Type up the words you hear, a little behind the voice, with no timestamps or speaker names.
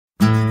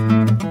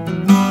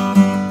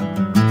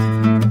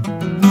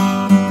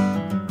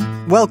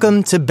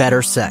Welcome to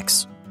Better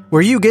Sex,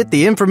 where you get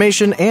the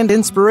information and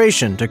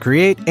inspiration to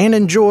create and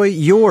enjoy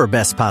your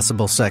best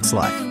possible sex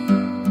life.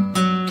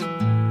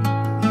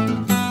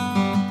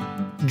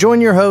 Join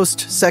your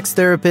host, sex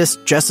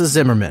therapist Jessa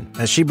Zimmerman,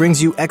 as she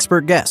brings you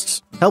expert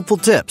guests, helpful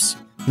tips,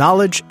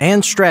 knowledge,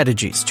 and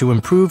strategies to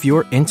improve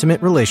your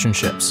intimate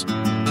relationships.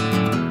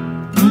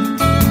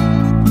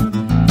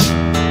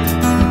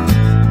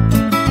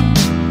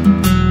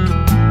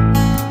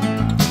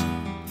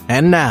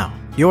 And now,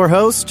 your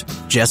host,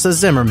 Jessa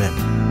Zimmerman.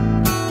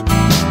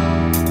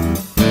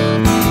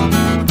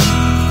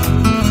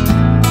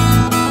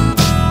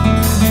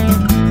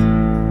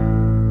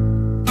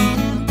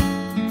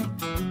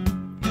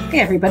 Hey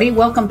everybody,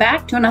 welcome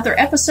back to another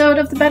episode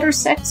of the Better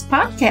Sex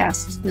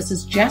Podcast. This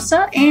is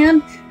Jessa,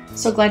 and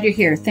so glad you're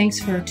here.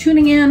 Thanks for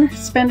tuning in,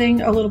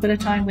 spending a little bit of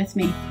time with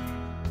me.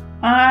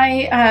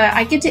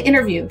 I get to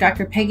interview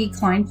Dr. Peggy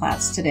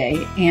Kleinplatz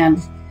today, and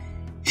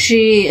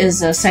she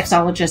is a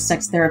sexologist,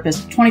 sex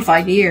therapist for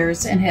 25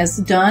 years and has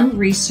done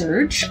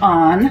research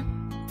on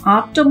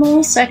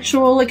optimal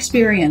sexual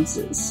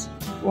experiences,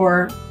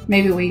 or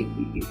maybe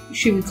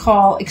she would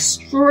call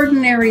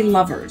extraordinary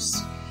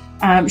lovers.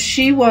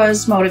 She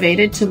was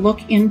motivated to look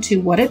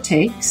into what it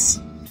takes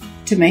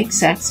to make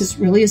sex as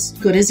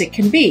good as it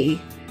can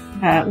be,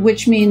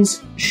 which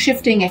means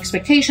shifting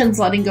expectations,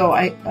 letting go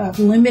of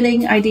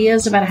limiting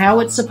ideas about how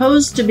it's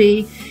supposed to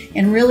be,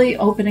 and really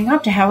opening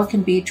up to how it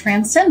can be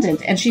transcendent.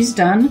 And she's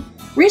done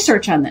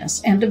research on this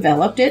and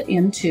developed it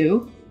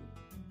into,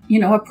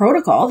 a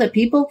protocol that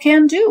people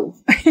can do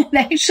and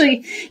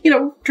actually,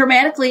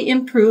 dramatically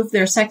improve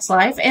their sex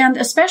life and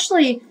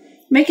especially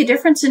make a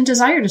difference in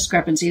desire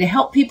discrepancy to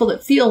help people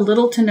that feel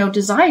little to no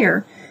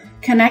desire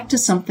connect to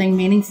something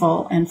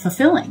meaningful and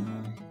fulfilling.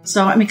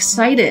 So I'm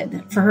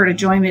excited for her to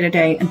join me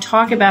today and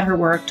talk about her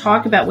work,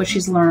 talk about what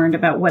she's learned,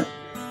 about what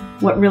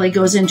really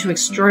goes into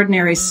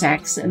extraordinary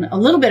sex, and a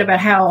little bit about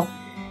how,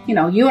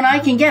 you and I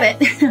can get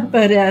it,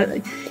 but,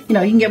 you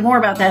can get more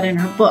about that in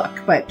her book.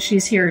 But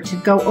she's here to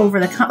go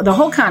over the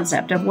whole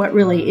concept of what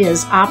really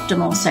is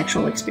optimal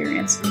sexual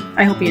experience.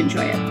 I hope you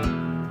enjoy it.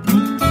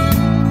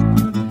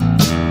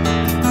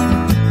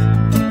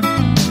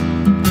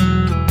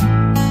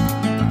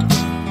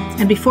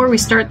 And before we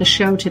start the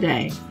show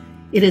today,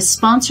 it is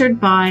sponsored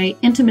by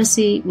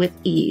Intimacy with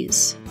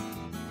Ease.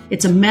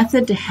 It's a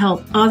method to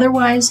help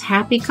otherwise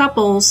happy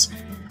couples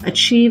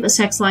achieve a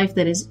sex life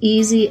that is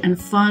easy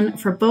and fun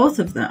for both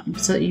of them,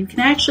 so that you can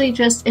actually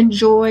just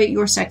enjoy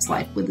your sex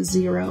life with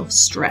zero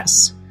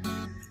stress.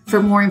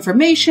 For more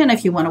information,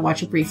 if you want to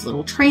watch a brief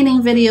little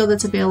training video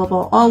that's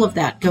available, all of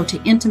that, go to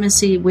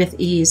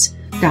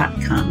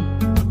intimacywithease.com.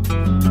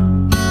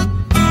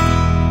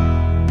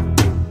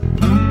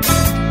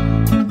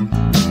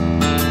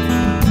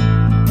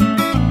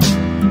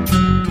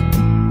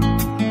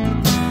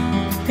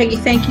 Peggy,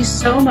 thank you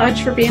so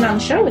much for being on the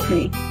show with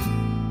me.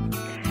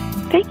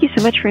 Thank you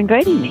so much for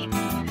inviting me.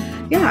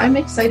 Yeah, I'm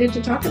excited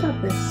to talk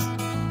about this.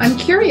 I'm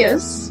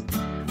curious,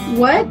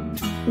 what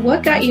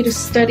got you to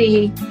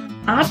study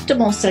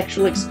optimal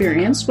sexual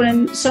experience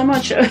when so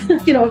much, of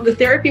the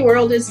therapy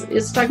world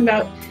is talking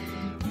about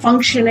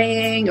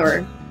functioning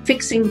or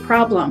fixing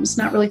problems,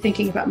 not really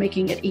thinking about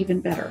making it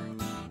even better?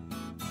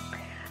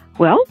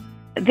 Well,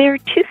 there are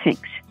two things.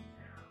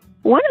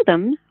 One of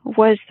them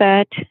was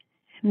that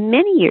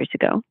many years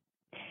ago,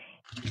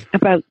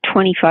 about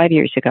 25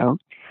 years ago,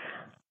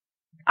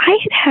 I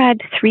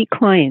had 3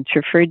 clients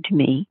referred to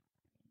me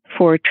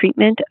for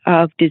treatment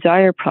of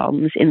desire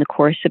problems in the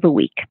course of a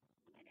week.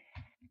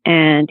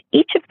 And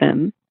each of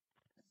them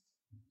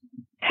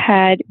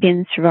had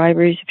been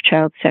survivors of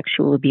child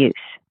sexual abuse.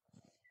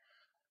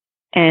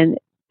 And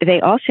they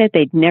all said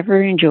they'd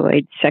never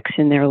enjoyed sex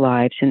in their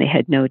lives and they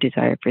had no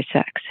desire for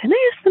sex. And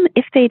I asked them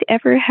if they'd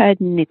ever had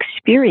an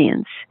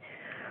experience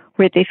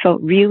where they felt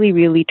really,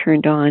 really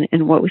turned on,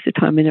 and what was the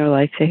time in their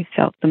life they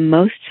felt the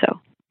most so.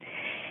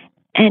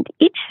 And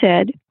each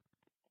said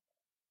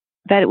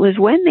that it was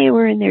when they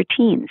were in their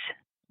teens,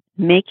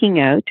 making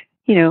out,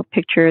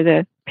 picture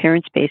the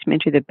parents'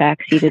 basement or the back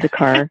seat of the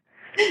car,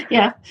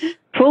 yeah,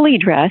 fully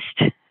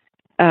dressed,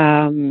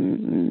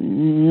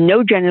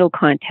 no genital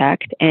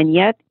contact, and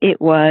yet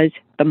it was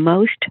the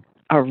most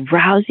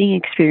arousing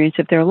experience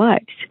of their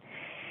lives.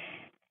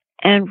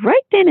 And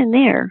right then and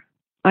there,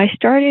 I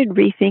started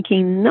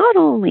rethinking not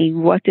only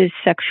what does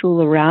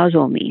sexual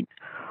arousal mean,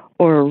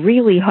 or a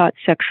really hot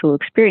sexual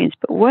experience,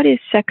 but what is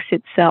sex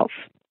itself?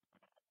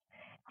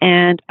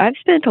 And I've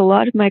spent a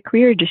lot of my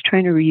career just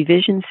trying to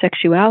revision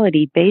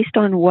sexuality based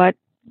on what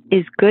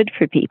is good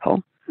for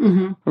people,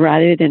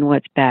 rather than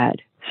what's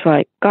bad. So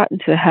I got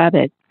into the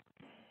habit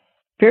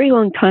very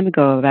long time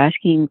ago of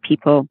asking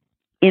people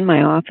in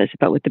my office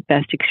about what the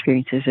best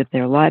experiences of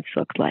their lives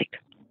looked like.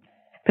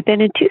 But then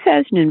in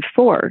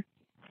 2004,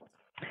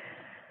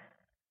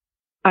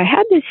 I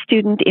had this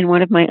student in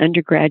one of my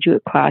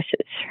undergraduate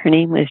classes. Her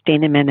name was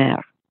Dana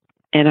Mener.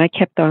 And I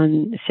kept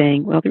on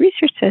saying, well, the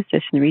research says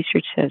this and the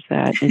research says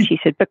that. And she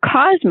said, but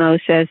Cosmo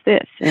says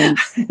this and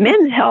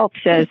Men's Health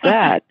says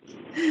that.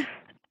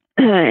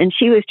 And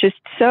she was just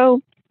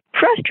so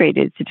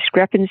frustrated, the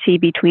discrepancy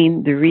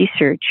between the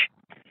research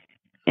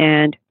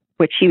and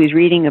what she was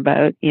reading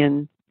about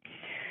in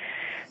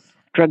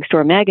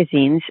drugstore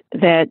magazines,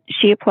 that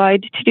she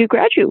applied to do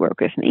graduate work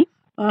with me.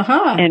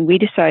 And we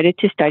decided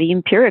to study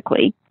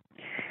empirically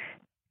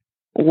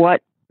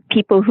what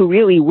people who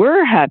really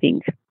were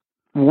having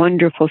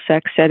wonderful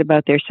sex said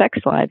about their sex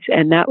lives.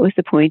 And that was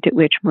the point at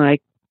which my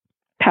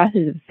path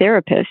as a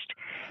therapist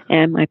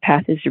and my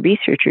path as a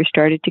researcher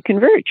started to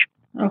converge.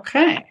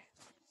 Okay.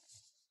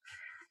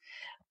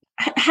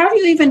 How do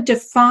you even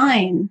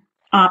define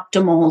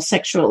optimal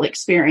sexual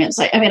experience?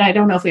 I mean, I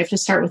don't know if we have to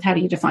start with how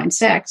do you define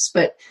sex,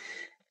 but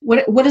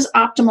what does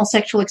optimal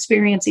sexual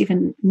experience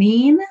even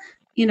mean?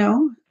 You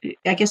know,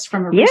 I guess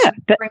from a research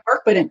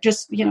framework, but it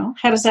just, you know,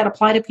 how does that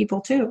apply to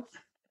people too?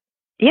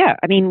 Yeah,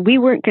 I mean, we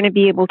weren't going to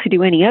be able to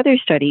do any other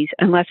studies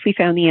unless we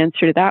found the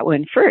answer to that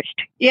one first.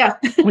 Yeah.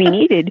 We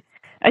needed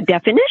a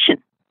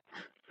definition.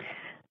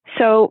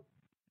 So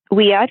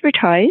we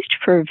advertised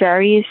for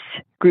various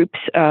groups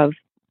of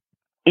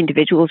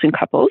individuals and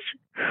couples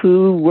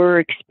who were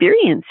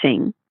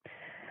experiencing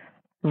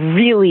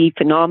really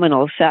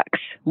phenomenal sex.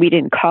 We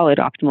didn't call it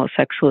optimal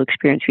sexual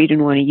experience. We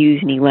didn't want to use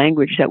any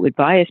language that would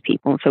bias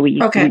people. So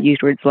we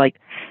used words like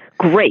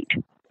great,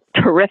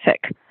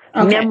 terrific,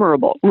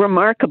 memorable,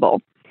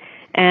 remarkable.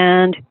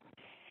 And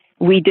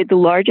we did the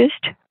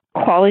largest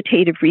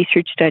qualitative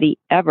research study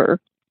ever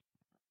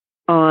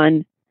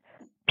on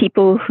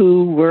people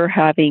who were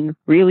having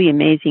really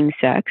amazing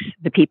sex,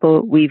 the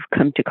people we've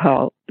come to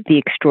call the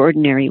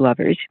extraordinary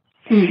lovers,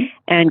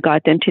 and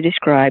got them to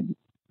describe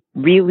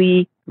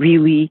really,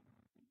 really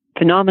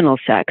phenomenal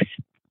sex.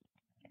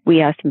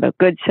 We asked them about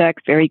good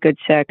sex, very good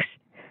sex,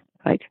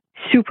 like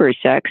super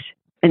sex,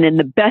 and then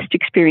the best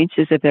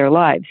experiences of their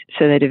lives,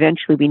 so that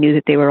eventually we knew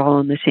that they were all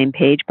on the same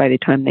page by the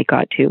time they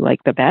got to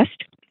like the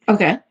best.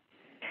 Okay.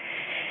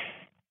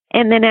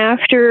 And then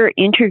after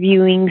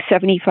interviewing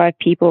 75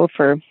 people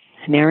for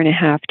an hour and a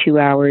half, 2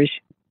 hours,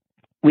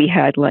 we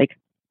had like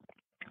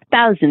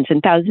thousands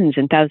and thousands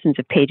and thousands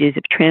of pages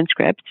of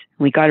transcripts.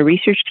 We got a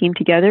research team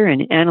together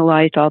and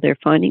analyzed all their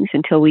findings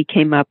until we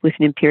came up with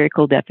an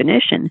empirical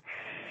definition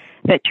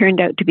that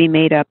turned out to be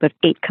made up of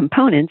 8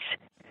 components,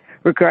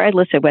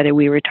 regardless of whether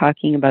we were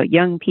talking about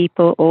young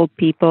people, old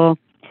people,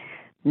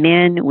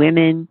 men,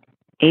 women,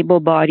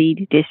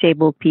 able-bodied,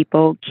 disabled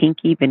people,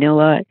 kinky,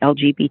 vanilla,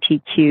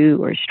 LGBTQ,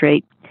 or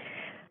straight.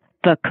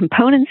 The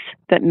components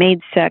that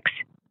made sex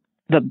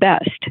the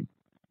best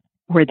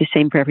were the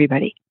same for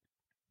everybody.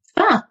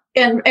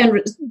 And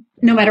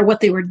no matter what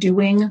they were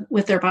doing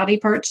with their body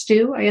parts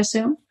too, I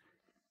assume?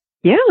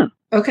 Yeah.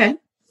 Okay.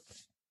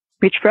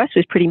 Which for us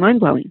was pretty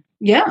mind-blowing.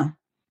 Yeah.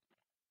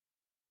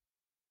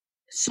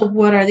 So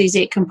what are these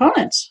 8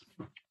 components?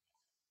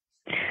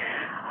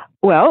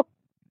 Well,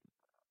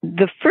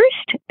 the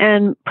first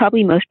and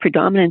probably most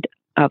predominant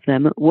of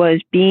them was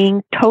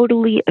being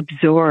totally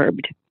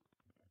absorbed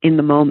in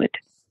the moment,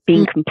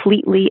 being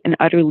completely and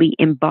utterly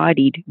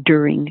embodied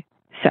during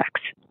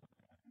sex.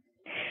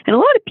 And a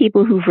lot of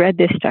people who've read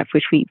this stuff,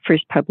 which we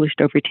first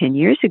published over 10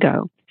 years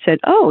ago, said,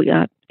 oh,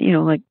 yeah, you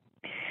know, like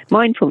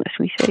mindfulness.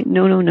 We say,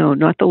 no,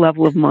 not the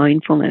level of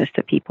mindfulness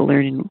that people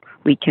learn in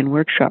weekend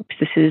workshops.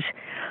 This is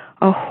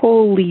a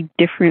wholly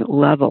different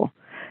level.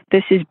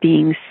 This is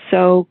being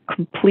so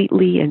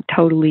completely and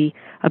totally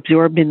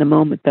absorbed in the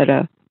moment that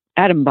a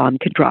atom bomb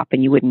could drop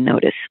and you wouldn't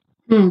notice.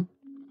 And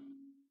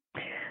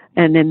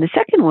then the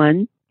second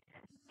one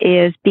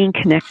is being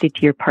connected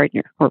to your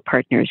partner or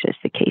partners, as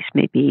the case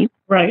may be.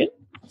 Right.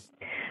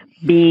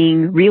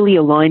 Being really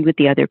aligned with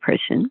the other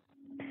person.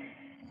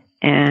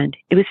 And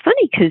it was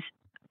funny because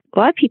a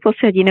lot of people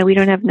said, you know, we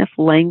don't have enough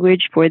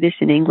language for this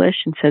in English.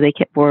 And so they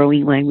kept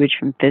borrowing language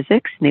from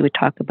physics. And they would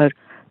talk about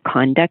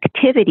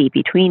conductivity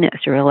between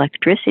us, or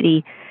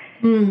electricity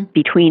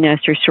between us,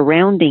 or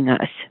surrounding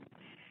us.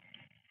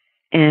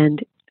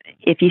 And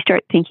if you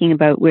start thinking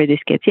about where this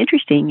gets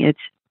interesting, it's,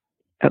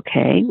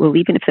 okay, well,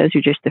 even if those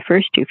are just the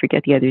first 2,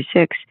 forget the other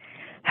 6.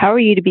 How are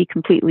you to be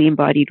completely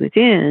embodied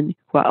within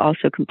while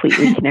also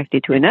completely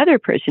connected to another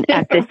person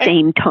at the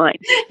same time?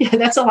 Yeah,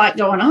 that's a lot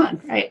going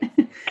on, right?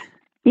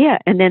 Yeah,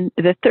 and then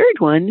the third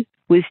one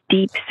was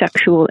deep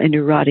sexual and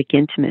erotic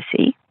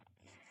intimacy,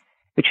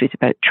 which was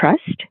about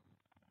trust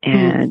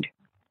and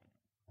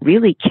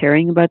really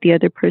caring about the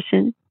other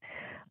person,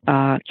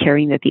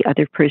 caring that the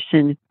other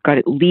person got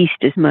at least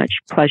as much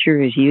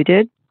pleasure as you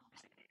did.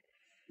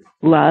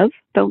 Love,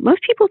 though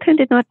most people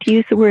tended not to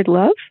use the word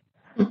love.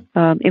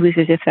 It was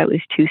as if that was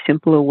too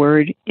simple a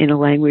word in a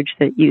language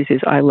that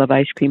uses I love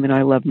ice cream and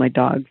I love my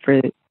dog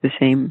for the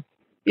same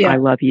I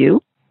love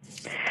you.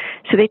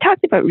 So they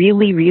talked about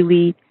really,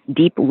 really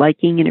deep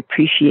liking and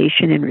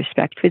appreciation and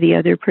respect for the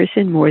other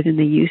person more than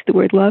they used the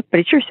word love, but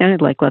it sure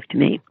sounded like love to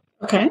me.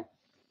 Okay.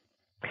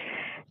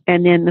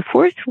 And then the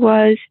fourth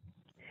was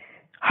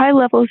high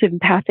levels of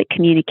empathic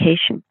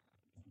communication,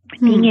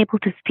 being able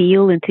to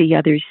feel into the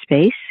other's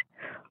space,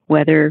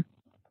 whether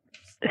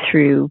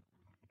through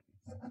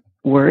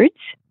words,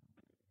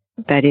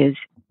 that is,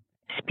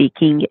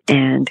 speaking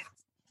and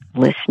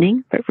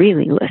listening, but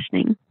really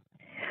listening,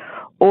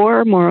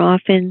 or more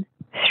often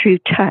through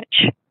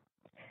touch.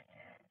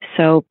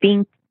 So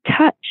being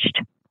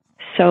touched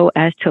so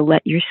as to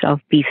let yourself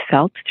be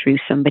felt through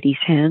somebody's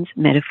hands,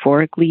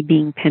 metaphorically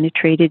being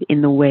penetrated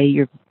in the way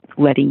you're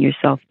letting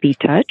yourself be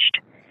touched,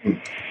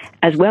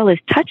 as well as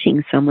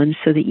touching someone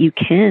so that you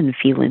can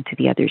feel into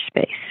the other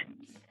space.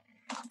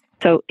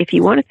 So if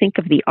you want to think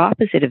of the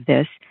opposite of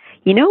this,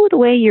 you know the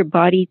way your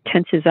body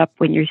tenses up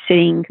when you're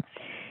sitting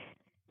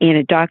in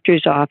a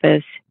doctor's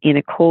office in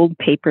a cold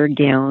paper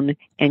gown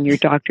and your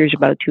doctor's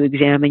about to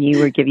examine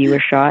you or give you a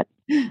shot?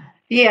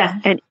 Yeah.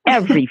 And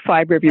every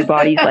fiber of your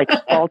body's like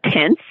all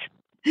tense.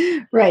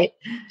 Right.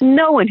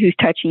 No one who's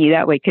touching you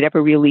that way could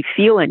ever really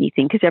feel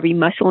anything because every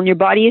muscle in your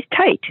body is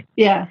tight.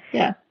 Yeah,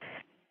 yeah.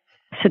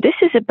 So this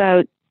is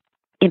about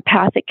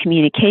empathic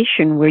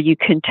communication where you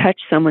can touch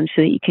someone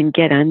so that you can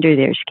get under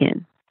their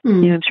skin. You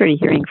know, I'm sort of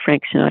hearing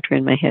Frank Sinatra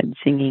in my head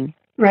singing,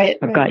 right,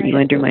 I've got you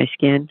under my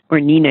skin,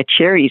 or Nina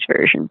Cherry's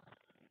version.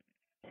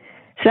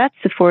 So that's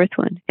the fourth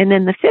one. And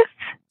then that's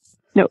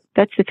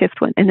the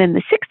fifth one. And then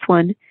the sixth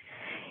one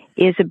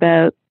is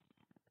about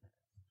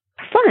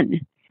fun,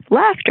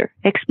 laughter,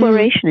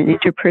 exploration, and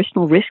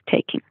interpersonal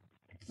risk-taking.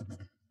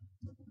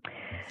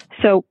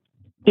 So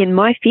in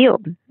my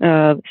field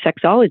of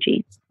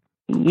sexology,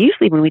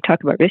 usually when we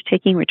talk about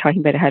risk-taking, we're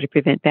talking about how to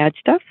prevent bad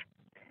stuff,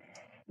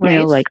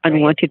 like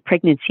unwanted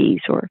pregnancies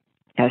or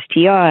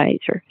STIs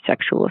or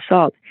sexual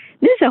assault.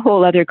 This is a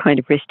whole other kind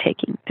of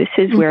risk-taking. This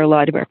is where a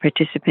lot of our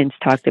participants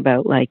talked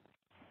about, like,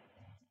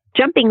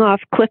 jumping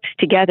off cliffs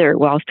together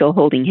while still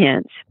holding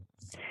hands,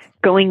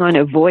 going on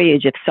a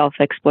voyage of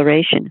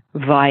self-exploration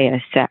via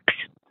sex.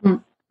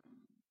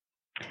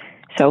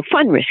 So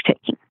fun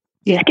risk-taking,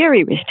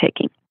 scary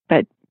risk-taking,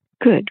 but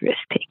good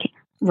risk-taking.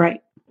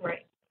 Right.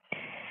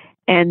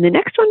 And the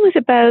next one was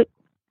about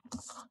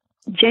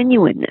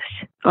genuineness,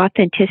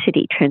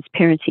 authenticity,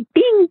 transparency,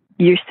 being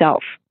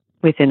yourself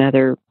with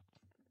another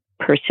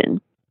person,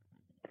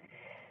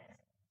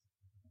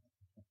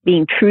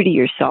 being true to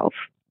yourself.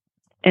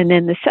 And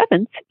then the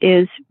seventh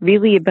is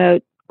really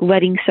about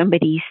letting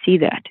somebody see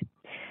that.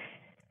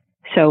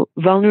 So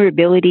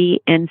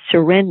vulnerability and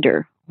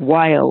surrender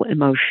while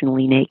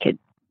emotionally naked.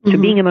 So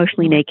being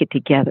emotionally naked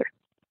together.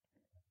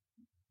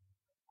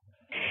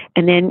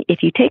 And then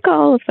if you take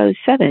all of those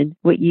seven,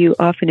 what you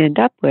often end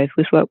up with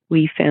was what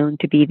we found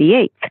to be the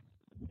eighth,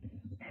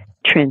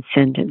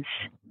 transcendence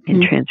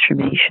and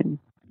transformation.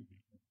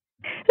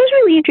 It was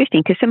really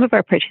interesting because some of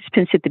our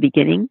participants at the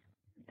beginning,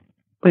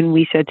 when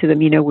we said to them,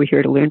 we're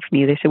here to learn from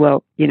you, they said,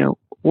 well,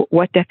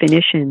 what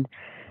definition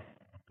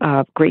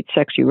of great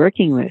sex are you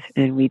working with?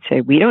 And we'd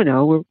say, we don't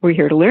know. We're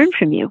here to learn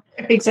from you.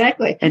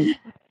 Exactly. And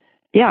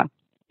yeah.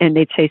 And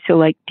they'd say,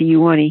 so do you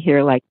want to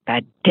hear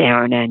the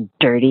down and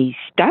dirty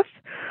stuff?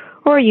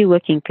 Or are you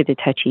looking for the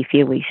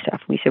touchy-feely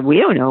stuff? We said, we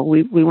don't know.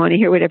 We want to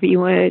hear whatever you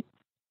want to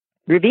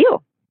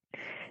reveal.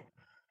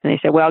 And they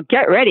said, well,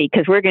 get ready,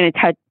 because we're going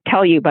to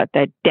tell you about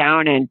the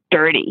down and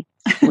dirty.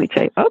 And we'd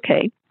say,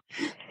 okay.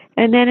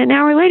 And then an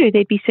hour later,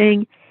 they'd be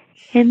saying,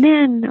 and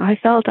then I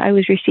felt I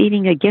was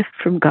receiving a gift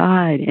from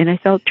God, and I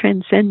felt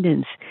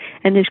transcendence,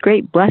 and this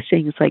great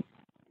blessing. It's like,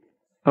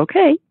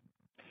 okay,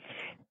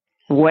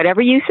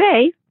 whatever you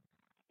say.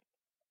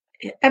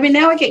 I mean,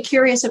 now I get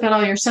curious about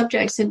all your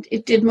subjects. And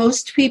did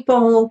most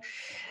people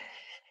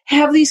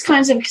have these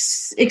kinds of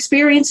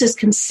experiences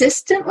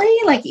consistently,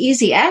 like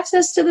easy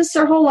access to this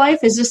their whole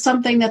life? Is this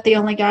something that they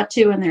only got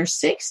to in their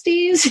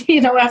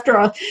 60s,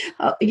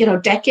 after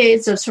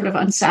decades of sort of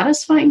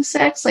unsatisfying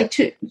sex?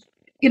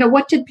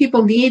 What did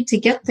people need to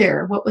get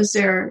there? What was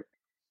their,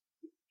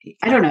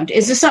 I don't know.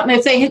 Is this something,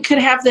 if they could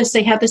have this,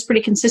 they had this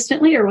pretty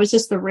consistently, or was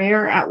this the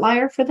rare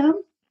outlier for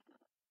them?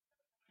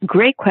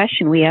 Great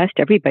question. We asked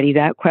everybody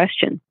that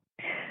question.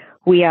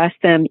 We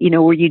asked them,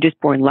 were you just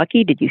born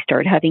lucky? Did you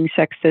start having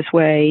sex this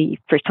way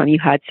first time you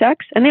had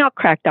sex? And they all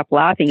cracked up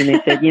laughing and they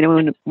said,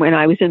 when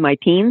I was in my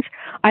teens,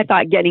 I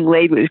thought getting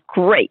laid was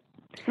great.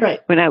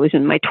 Right. When I was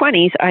in my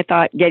 20s, I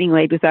thought getting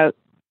laid without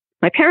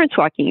my parents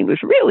walking in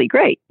was really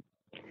great.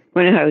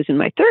 When I was in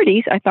my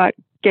 30s, I thought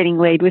getting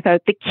laid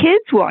without the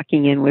kids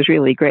walking in was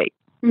really great.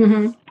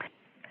 Mm-hmm.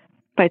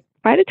 But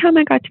by the time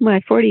I got to my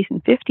 40s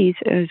and 50s,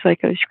 it was like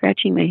I was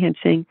scratching my head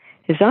saying,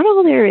 is that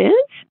all there is?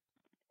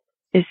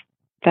 Is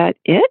that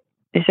it?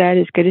 Is that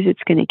as good as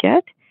it's going to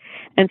get?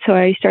 And so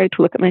I started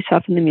to look at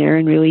myself in the mirror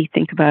and really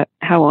think about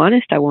how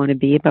honest I want to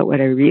be about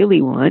what I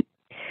really want.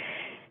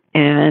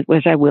 And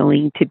was I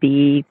willing to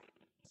be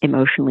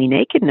emotionally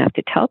naked enough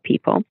to tell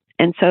people?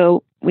 And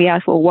so we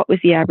asked, well, what was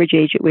the average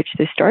age at which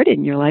this started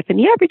in your life? And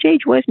the average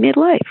age was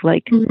midlife,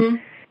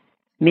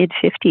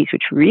 mid-50s,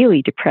 which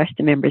really depressed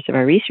the members of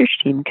our research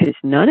team because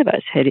none of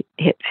us had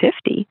hit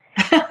 50.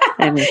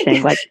 And we're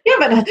saying,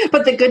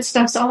 but the good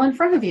stuff's all in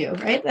front of you,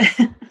 right?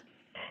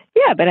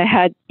 Yeah, but I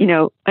had,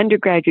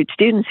 undergraduate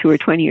students who were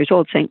 20 years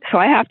old saying, so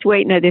I have to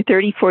wait another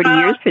 30, 40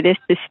 years for this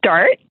to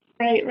start?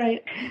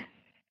 Right.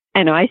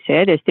 And I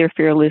said, as their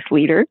fearless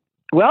leader,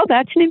 well,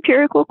 that's an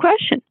empirical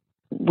question.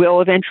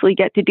 We'll eventually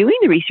get to doing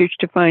the research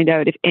to find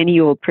out if any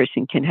old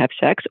person can have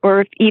sex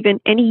or if even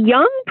any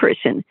young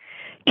person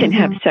can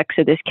have sex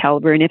of this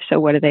caliber? And if so,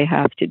 what do they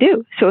have to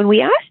do? So when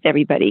we asked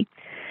everybody,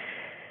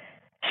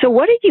 so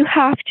what did you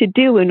have to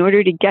do in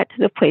order to get to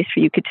the place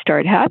where you could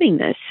start having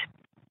this?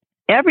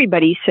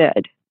 Everybody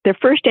said, their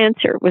first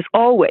answer was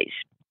always,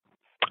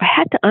 I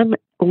had to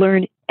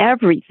unlearn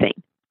everything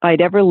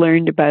I'd ever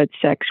learned about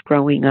sex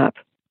growing up.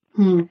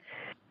 I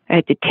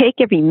had to take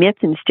every myth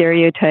and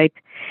stereotype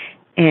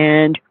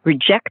and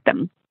reject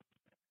them,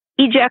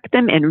 eject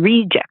them and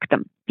reject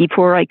them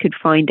before I could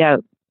find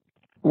out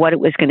what it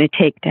was going to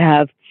take to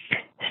have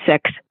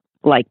sex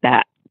like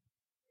that.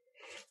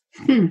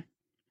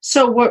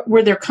 So what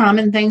were there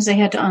common things they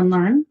had to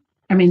unlearn?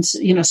 I mean,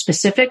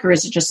 specific, or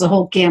is it just the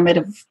whole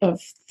gamut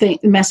of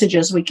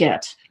messages we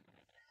get?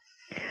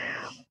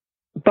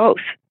 Both.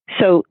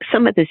 So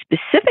some of the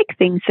specific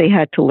things they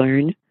had to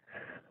learn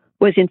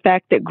was, in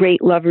fact, that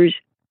great lovers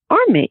are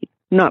made,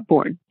 not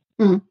born.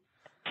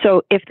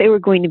 So if they were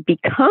going to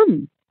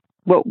become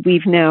what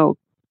we've now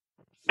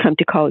come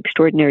to call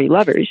extraordinary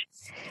lovers,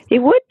 it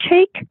would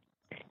take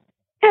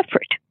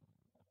effort.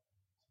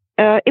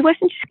 It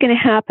wasn't just going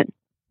to happen.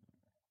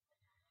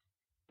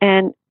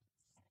 And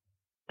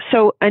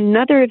so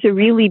another of the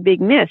really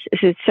big myths is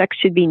that sex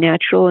should be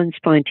natural and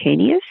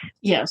spontaneous.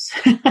 Yes.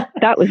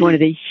 That was one of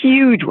the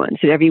huge ones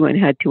that everyone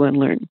had to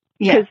unlearn.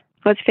 Because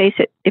let's face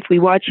it, if we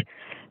watch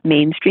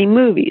mainstream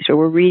movies or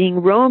we're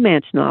reading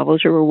romance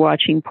novels or we're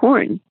watching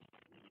porn,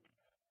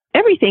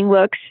 everything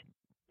looks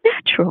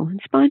natural and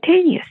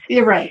spontaneous.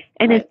 You're right.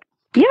 And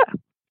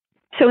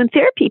so in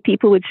therapy,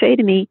 people would say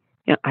to me,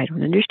 I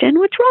don't understand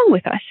what's wrong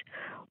with us.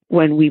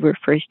 When we were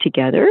first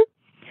together,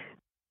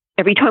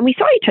 every time we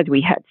saw each other,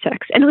 we had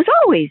sex. And it was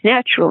always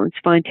natural and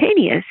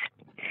spontaneous.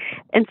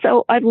 And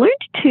so I've learned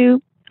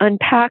to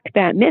unpack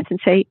that myth and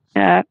say,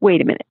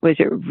 wait a minute, was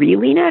it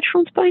really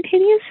natural and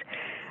spontaneous?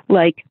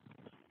 Like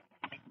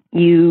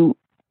you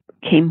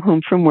came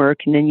home from work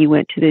and then you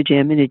went to the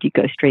gym and did you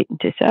go straight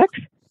into sex?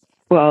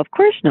 Well, of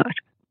course not.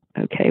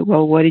 Okay,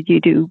 well, what did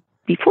you do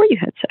before you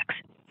had sex?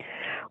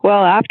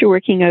 Well, after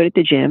working out at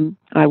the gym,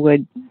 I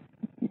would,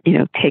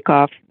 take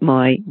off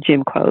my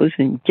gym clothes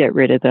and get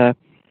rid of the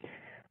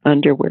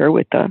underwear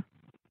with the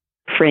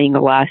fraying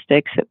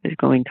elastics that was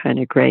going kind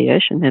of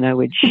grayish. And then I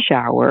would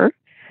shower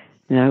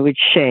and I would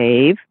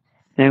shave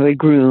and I would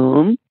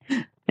groom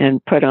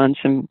and put on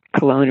some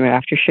cologne or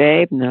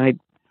aftershave. And I'd,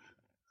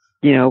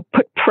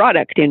 put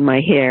product in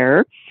my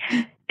hair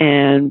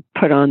and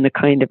put on the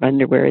kind of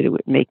underwear that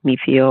would make me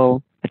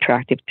feel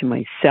attractive to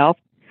myself.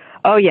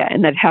 Oh yeah.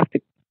 And I'd have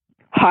to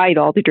hide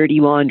all the dirty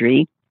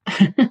laundry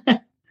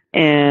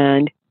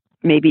and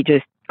maybe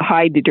just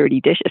hide the dirty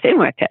dishes. They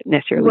don't have to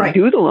necessarily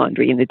do the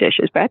laundry and the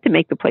dishes, but I have to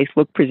make the place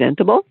look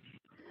presentable.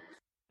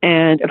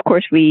 And of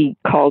course, we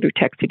called or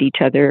texted each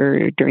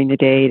other during the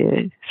day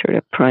to sort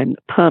of prime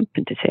the pump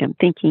and to say, I'm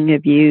thinking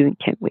of you and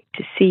can't wait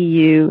to see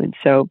you. And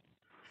so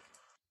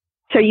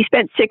you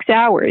spent 6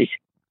 hours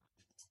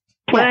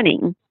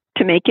planning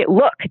to make it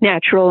look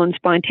natural and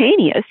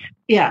spontaneous.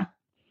 Yeah.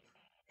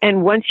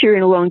 And once you're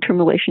in a long-term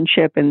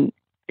relationship and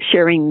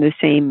sharing the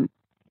same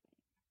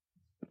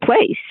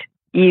place,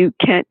 you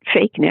can't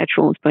fake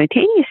natural and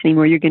spontaneous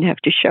anymore. You're going to have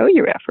to show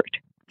your effort.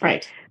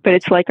 Right. But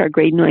it's like our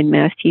grade 9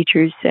 math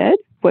teachers said,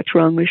 what's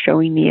wrong with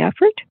showing the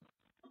effort?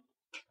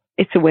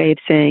 It's a way of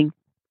saying,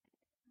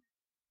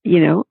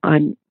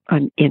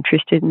 I'm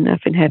interested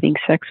enough in having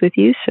sex with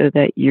you so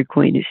that you're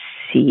going to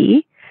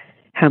see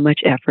how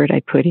much effort I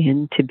put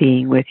into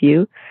being with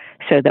you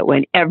so that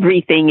when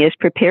everything is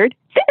prepared,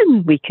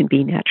 then we can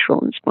be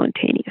natural and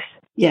spontaneous.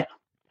 Yeah.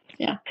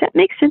 Yeah. Does that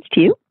make sense to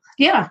you?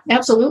 Yeah,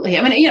 absolutely.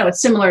 I mean,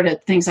 it's similar to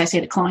things I say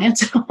to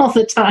clients all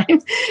the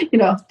time.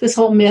 This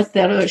whole myth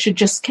that it should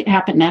just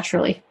happen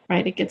naturally,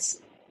 right?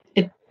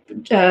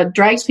 It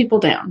drags people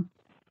down.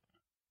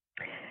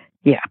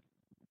 Yeah.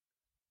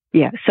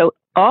 Yeah. So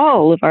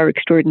all of our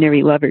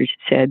extraordinary lovers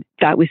said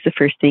that was the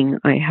first thing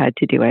I had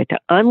to do. I had to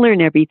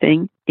unlearn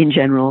everything in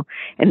general.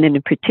 And then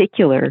in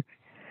particular,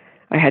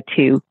 I had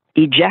to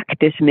eject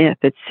this myth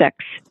that sex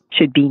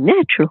should be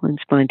natural and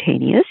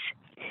spontaneous.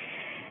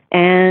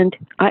 And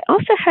I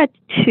also had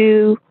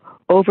to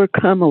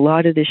overcome a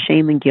lot of the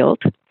shame and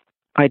guilt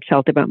I'd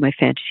felt about my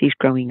fantasies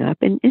growing up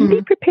and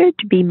be prepared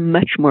to be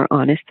much more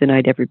honest than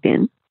I'd ever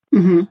been.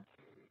 Mm-hmm.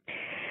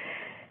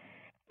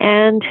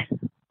 And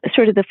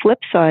sort of the flip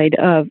side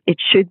of it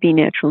should be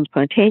natural and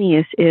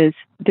spontaneous is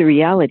the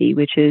reality,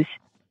 which is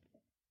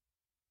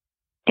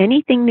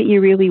anything that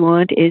you really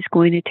want is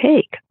going to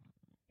take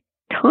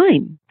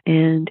time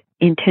and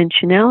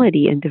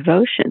intentionality and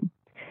devotion.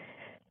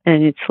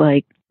 And it's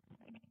like,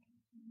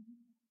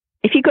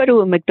 if you go to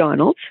a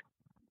McDonald's,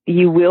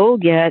 you will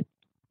get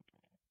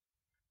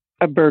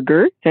a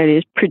burger that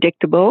is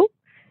predictable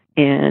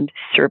and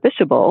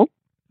serviceable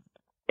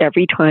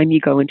every time you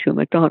go into a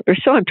McDonald's. Or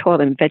so I'm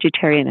told. I'm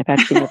vegetarian. I've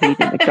actually never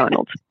eaten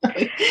McDonald's.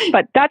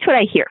 But that's what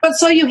I hear. But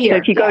so you hear. So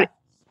if you go,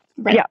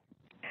 yeah.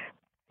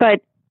 But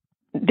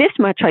this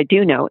much I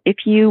do know. If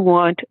you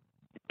want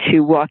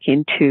to walk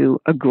into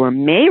a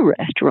gourmet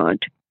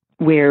restaurant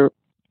where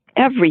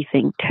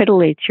everything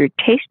titillates your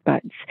taste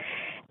buds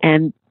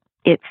and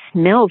it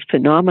smells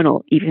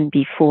phenomenal even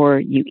before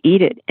you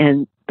eat it.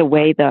 And the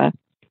way the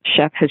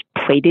chef has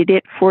plated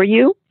it for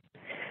you,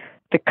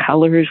 the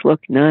colors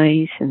look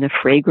nice and the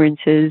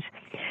fragrances.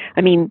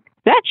 I mean,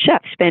 that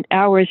chef spent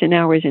hours and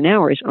hours and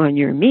hours on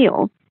your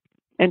meal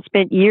and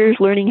spent years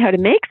learning how to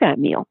make that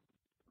meal.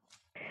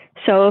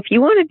 So if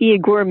you want to be a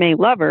gourmet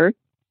lover,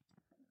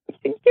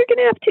 you're going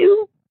to have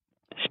to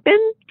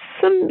spend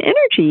some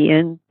energy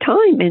and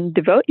time and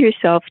devote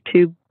yourself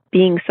to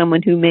being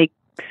someone who makes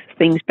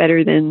things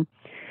better than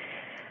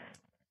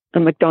a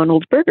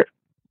McDonald's burger.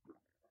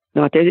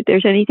 Not that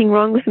there's anything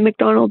wrong with a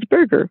McDonald's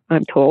burger,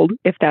 I'm told,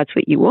 if that's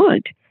what you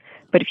want.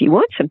 But if you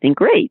want something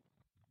great,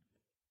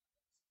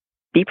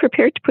 be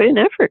prepared to put in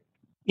effort.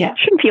 Yeah. It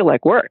shouldn't feel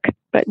like work,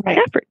 but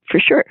effort for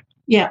sure.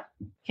 Yeah.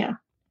 Yeah.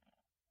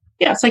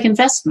 Yeah. It's like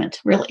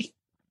investment, really.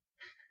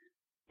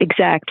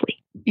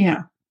 Exactly.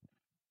 Yeah.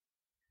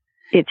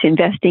 It's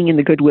investing in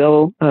the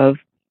goodwill of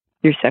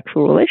your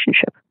sexual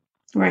relationship.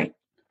 Right.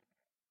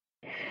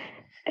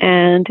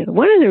 And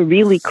one of the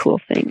really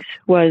cool things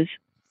was,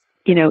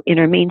 you know, in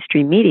our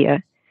mainstream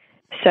media,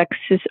 sex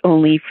is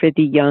only for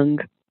the young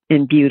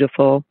and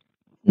beautiful,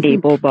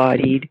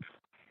 able-bodied.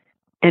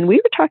 And we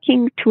were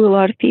talking to a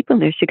lot of people in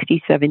their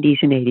 60s, 70s,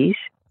 and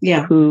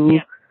 80s who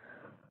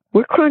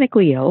were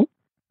chronically ill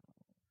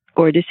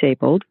or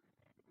disabled,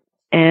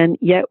 and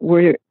yet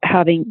were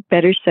having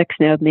better sex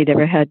now than they'd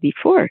ever had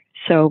before.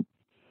 So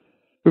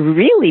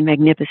really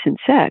magnificent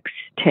sex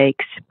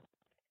takes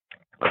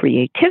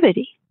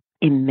creativity,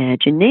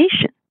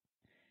 imagination,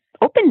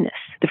 openness,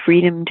 the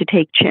freedom to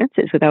take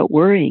chances without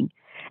worrying,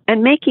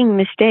 and making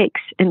mistakes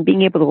and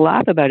being able to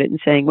laugh about it and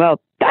saying, well,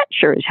 that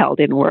sure as hell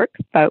didn't work,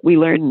 but we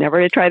learned never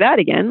to try that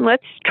again.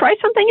 Let's try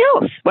something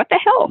else. What the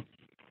hell?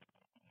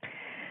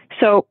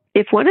 So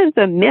if one of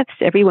the myths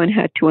everyone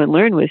had to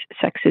unlearn was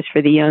sex is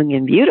for the young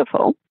and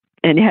beautiful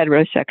and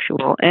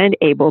heterosexual and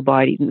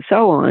able-bodied and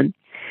so on,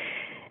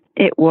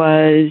 it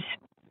was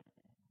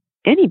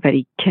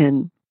anybody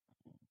can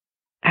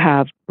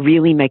have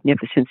really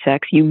magnificent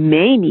sex. You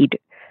may need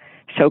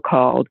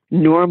so-called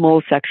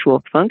normal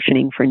sexual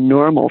functioning for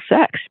normal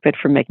sex, but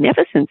for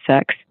magnificent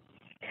sex,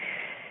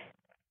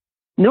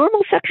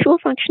 normal sexual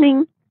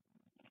functioning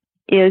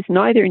is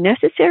neither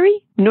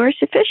necessary nor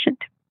sufficient.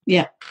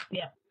 Yeah.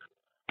 Yeah.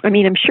 I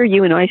mean, I'm sure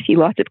you and I see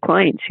lots of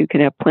clients who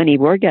can have plenty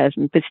of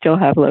orgasms but still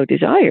have low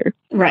desire.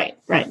 Right,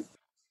 right.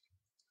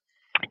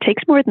 It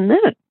takes more than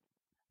that.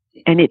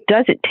 And it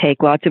doesn't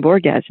take lots of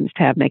orgasms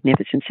to have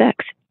magnificent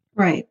sex.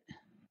 Right.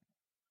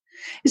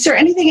 Is there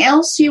anything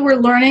else you were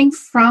learning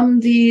from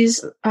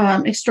these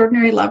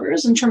extraordinary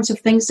lovers in terms of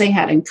things they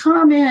had in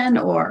common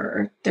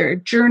or their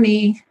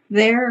journey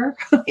there?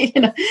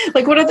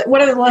 Like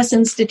what other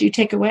lessons did you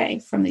take away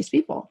from these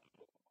people?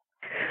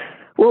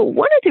 Well,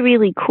 one of the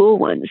really cool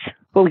ones,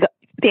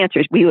 the answer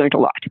is we learned a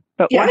lot,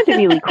 but one of the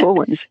really cool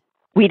ones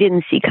we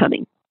didn't see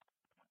coming.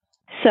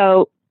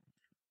 So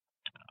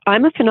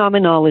I'm a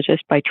phenomenologist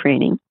by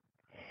training,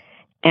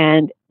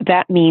 and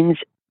that means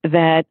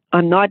that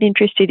I'm not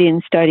interested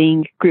in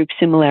studying group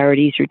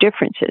similarities or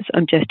differences.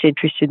 I'm just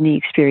interested in the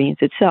experience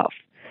itself.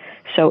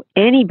 So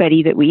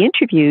anybody that we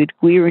interviewed,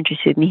 we were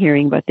interested in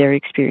hearing about their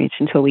experience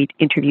until we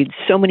interviewed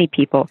so many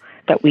people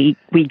that we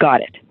got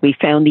it. We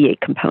found the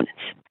 8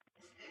 components.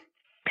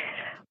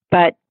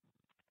 But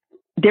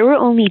there were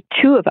only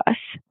 2 of us,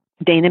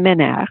 Dana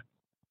Menard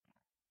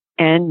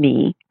and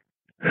me,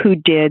 who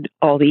did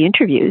all the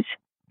interviews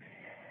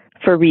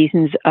for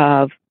reasons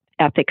of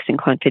ethics and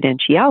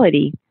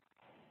confidentiality.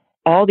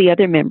 All the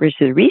other members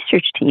of the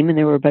research team, and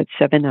there were about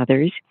 7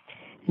 others,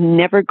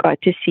 never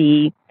got to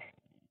see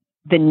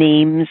the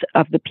names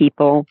of the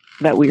people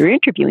that we were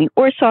interviewing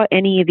or saw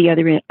any of the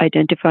other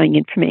identifying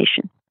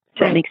information.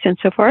 Does that make sense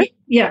so far?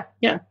 Yeah,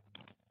 yeah.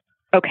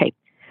 Okay.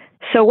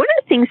 So one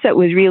of the things that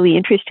was really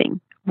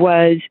interesting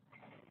was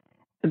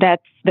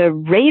that the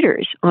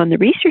raters on the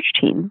research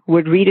team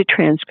would read a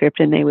transcript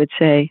and they would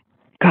say,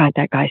 God,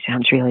 that guy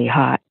sounds really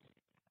hot.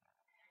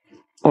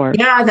 Or,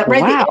 wow. The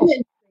image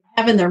they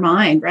have in their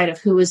mind, right, of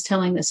who was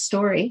telling this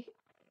story.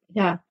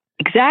 Yeah.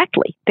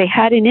 Exactly. They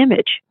had an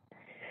image.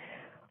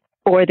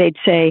 Or they'd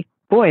say,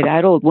 boy,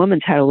 that old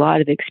woman's had a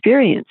lot of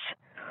experience.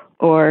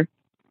 Or,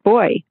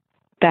 boy,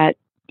 that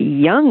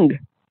young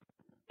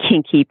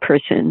kinky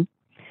person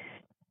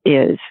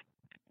is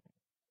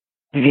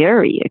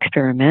very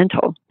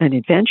experimental and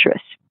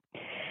adventurous.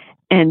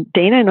 And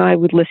Dana and I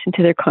would listen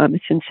to their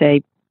comments and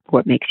say,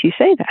 what makes you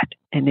say that?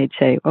 And they'd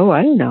say, oh,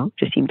 I don't know,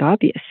 just seemed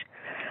obvious.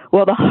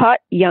 Well, the hot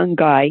young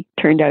guy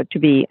turned out to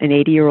be an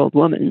 80-year-old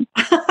woman.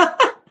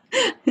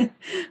 The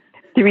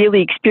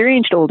really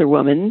experienced older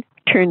woman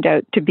turned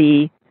out to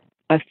be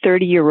a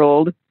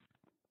 30-year-old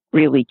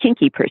really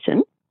kinky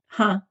person.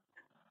 Huh.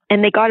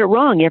 And they got it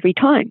wrong every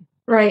time.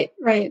 Right,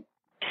 right.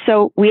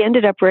 So we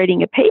ended up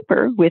writing a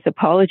paper with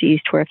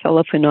apologies to our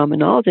fellow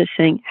phenomenologists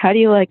saying, how do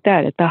you like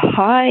that? At the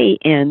high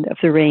end of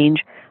the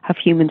range of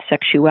human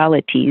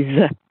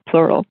sexualities,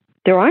 plural,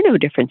 there are no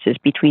differences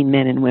between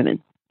men and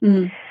women.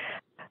 Mm.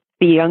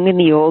 The young and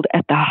the old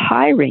at the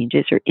high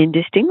ranges are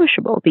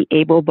indistinguishable. The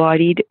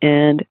able-bodied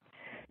and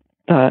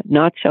the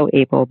not so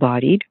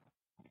able-bodied,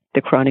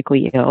 the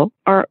chronically ill,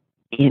 are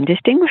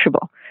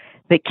indistinguishable.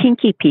 The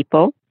kinky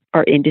people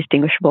are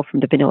indistinguishable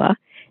from the vanilla,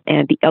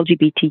 and the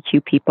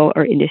LGBTQ people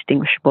are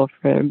indistinguishable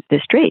from the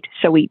straight.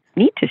 So we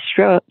need to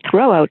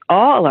throw out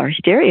all our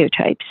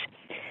stereotypes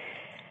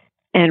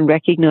and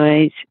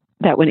recognize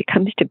that when it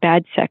comes to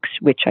bad sex,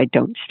 which I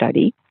don't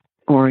study,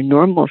 or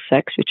normal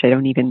sex, which I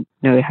don't even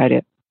know how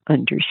to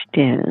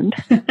understand,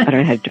 I don't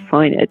know how to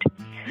define it,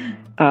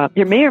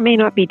 there may or may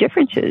not be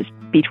differences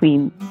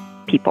between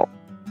people.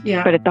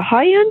 Yeah. But at the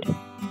high end,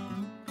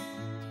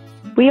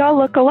 we all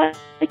look alike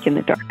in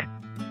the dark.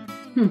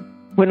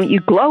 When you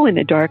glow in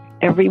the dark,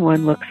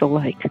 everyone looks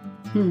alike.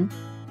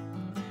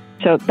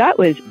 So that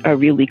was a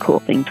really cool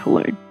thing to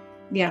learn.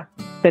 Yeah.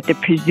 That the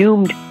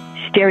presumed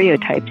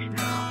stereotypes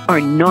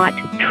are not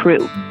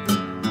true.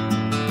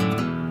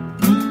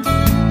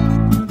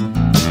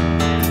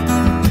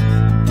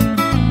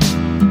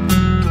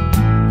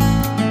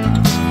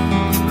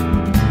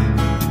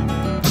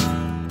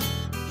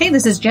 Hey,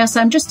 this is Jess.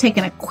 I'm just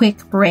taking a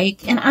quick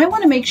break, and I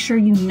want to make sure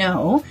you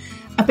know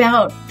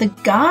about the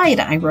guide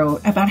I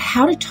wrote about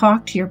how to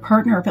talk to your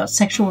partner about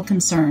sexual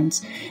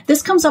concerns.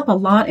 This comes up a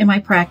lot in my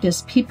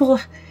practice. People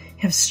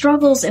have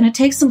struggles, and it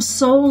takes them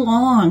so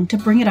long to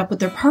bring it up with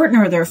their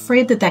partner. They're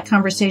afraid that that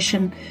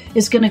conversation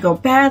is going to go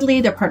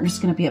badly. Their partner's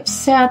going to be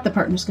upset. The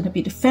partner's going to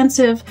be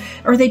defensive,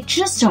 or they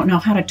just don't know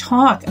how to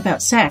talk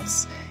about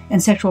sex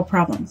and sexual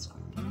problems.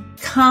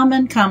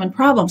 Common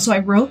problem. So I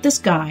wrote this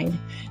guide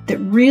that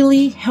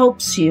really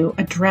helps you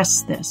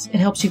address this. It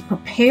helps you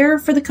prepare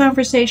for the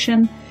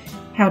conversation,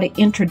 how to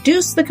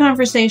introduce the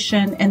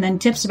conversation, and then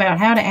tips about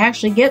how to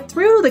actually get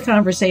through the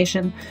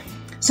conversation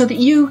so that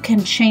you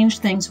can change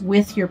things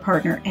with your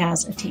partner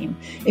as a team.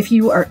 If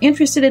you are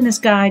interested in this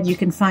guide, you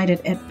can find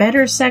it at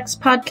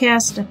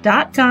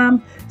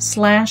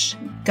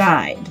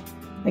bettersexpodcast.com/guide.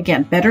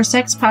 Again,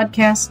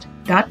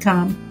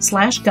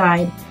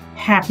 bettersexpodcast.com/guide.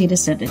 Happy to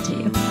send it to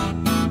you.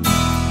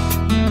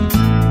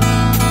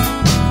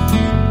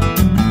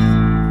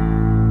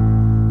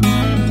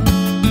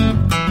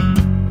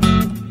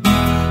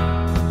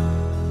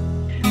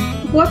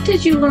 What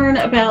did you learn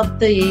about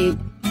the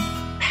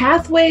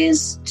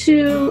pathways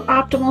to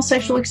optimal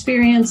sexual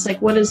experience?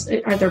 Like,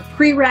 are there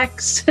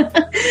prereqs,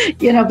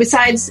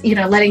 besides,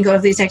 letting go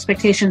of these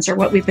expectations or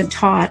what we've been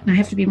taught? And I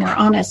have to be more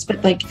honest,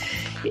 but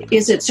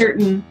is it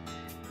certain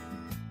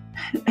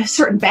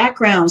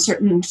backgrounds,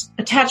 certain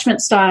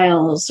attachment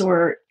styles,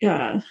 or,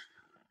 how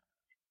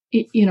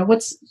do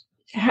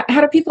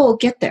people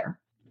get there?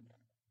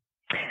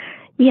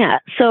 Yeah.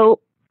 So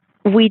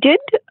we did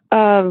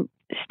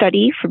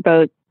study for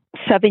about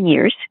 7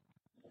 years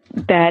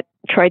that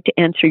tried to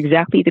answer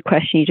exactly the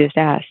question you just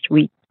asked.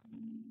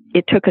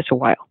 It took us a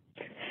while.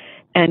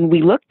 And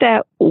we looked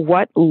at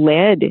what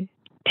led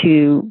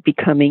to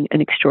becoming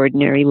an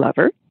extraordinary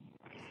lover.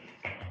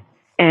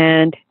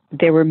 And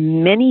there were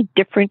many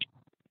different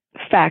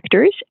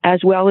factors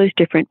as well as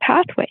different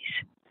pathways.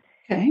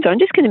 Okay. So I'm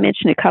just going to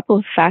mention a couple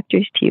of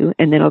factors to you,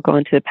 and then I'll go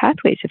into the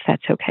pathways if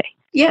that's okay.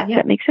 Yeah. Does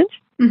that make sense?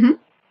 Mm-hmm.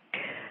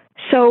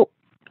 So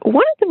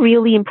one of the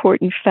really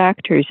important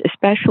factors,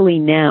 especially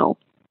now,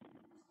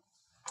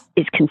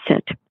 is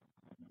consent.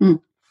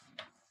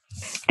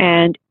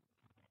 And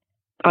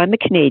I'm a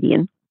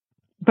Canadian,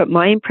 but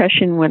my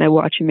impression when I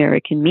watch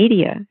American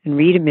media and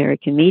read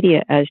American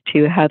media as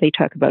to how they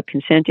talk about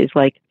consent is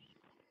like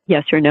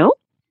yes or no,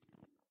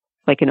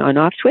 like an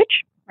on-off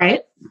switch.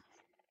 Right.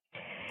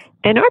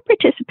 And our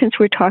participants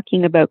were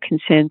talking about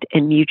consent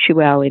and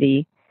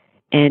mutuality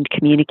and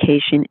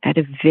communication at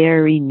a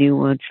very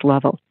nuanced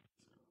level.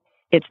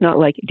 It's not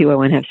like, do I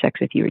want to have sex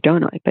with you or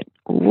don't I? But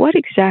what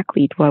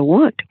exactly do I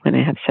want when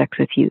I have sex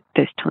with you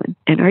this time?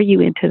 And are you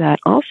into that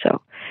also?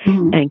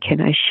 Mm-hmm. And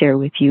can I share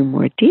with you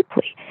more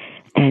deeply?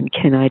 And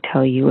can I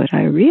tell you what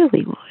I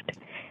really want?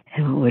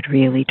 And what would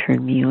really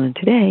turn me on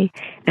today?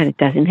 And it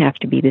doesn't have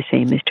to be the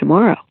same as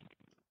tomorrow.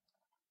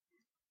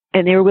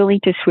 And they were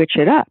willing to switch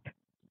it up.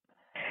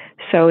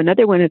 So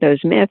another one of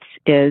those myths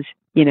is,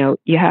 you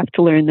have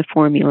to learn the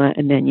formula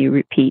and then you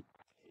repeat.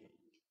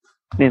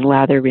 Then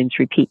lather, rinse,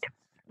 repeat.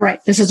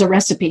 Right. This is a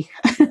recipe.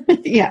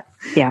 Yeah.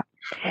 Yeah.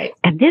 Right.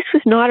 And this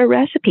was not a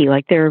recipe.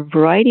 Like, there are a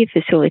variety of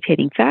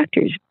facilitating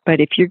factors, but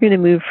if you're going to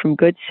move from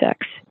good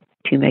sex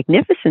to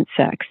magnificent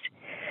sex,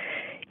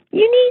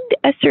 you need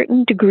a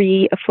certain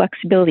degree of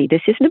flexibility.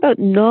 This isn't about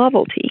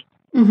novelty.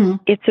 Mm-hmm.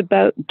 It's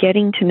about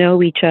getting to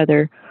know each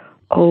other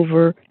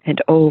over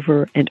and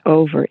over and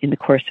over in the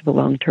course of a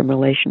long-term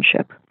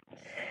relationship.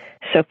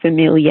 So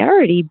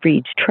familiarity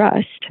breeds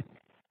trust,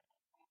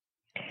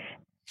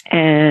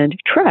 and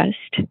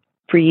trust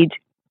breeds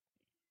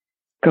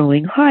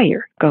going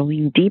higher,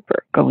 going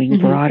deeper, going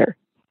mm-hmm. broader.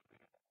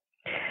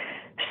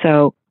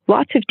 So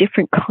lots of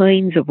different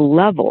kinds of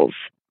levels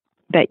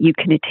that you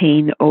can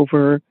attain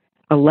over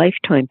a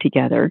lifetime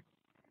together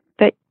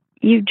that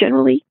you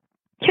generally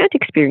can't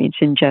experience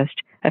in just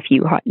a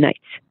few hot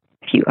nights.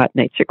 A few hot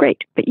nights are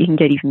great, but you can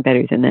get even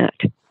better than that.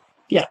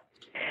 Yeah.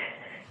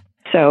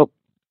 So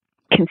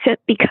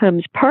consent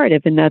becomes part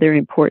of another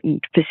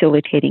important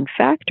facilitating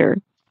factor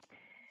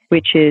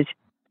which is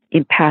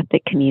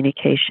empathic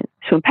communication.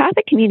 So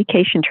empathic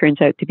communication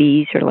turns out to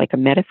be sort of like a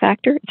meta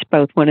factor. It's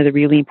both one of the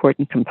really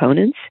important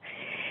components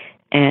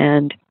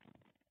and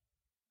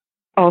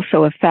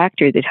also a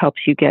factor that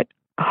helps you get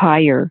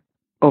higher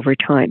over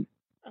time.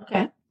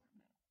 Okay.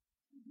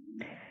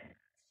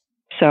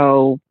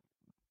 So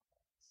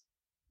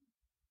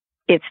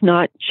it's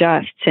not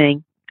just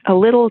saying a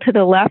little to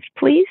the left,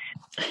 please,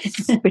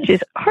 which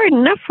is hard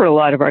enough for a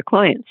lot of our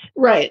clients.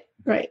 Right.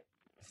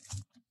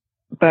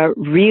 But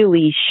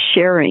really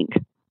sharing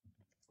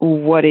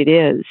what it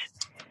is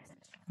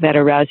that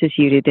arouses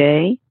you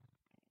today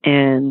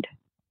and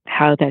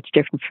how that's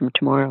different from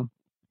tomorrow.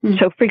 Mm-hmm.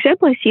 So, for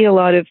example, I see a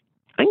lot of,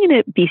 I'm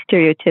going to be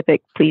stereotypic,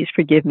 please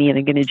forgive me, and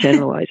I'm going to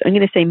generalize. I'm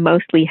going to say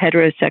mostly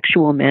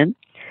heterosexual men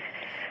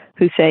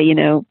who say,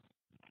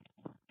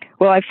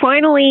 well, I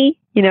finally,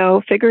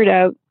 figured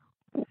out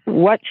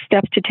what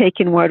steps to take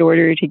in what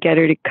order to get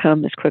her to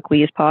come as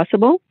quickly as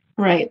possible.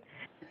 Right.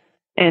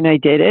 And I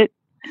did it.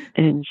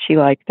 And she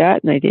liked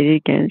that, and I did it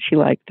again. She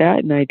liked that,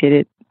 and I did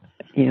it,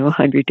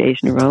 100 days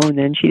in a row, and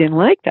then she didn't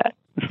like that.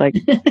 It's like,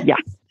 yeah.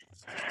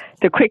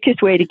 The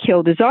quickest way to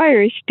kill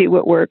desire is to do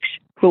what works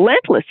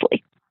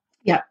relentlessly.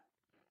 Yeah.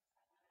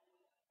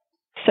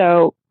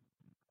 So,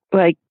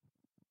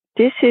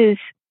 this is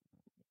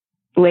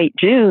late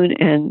June,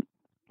 and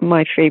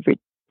my favorite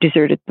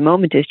dessert at the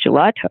moment is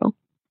gelato.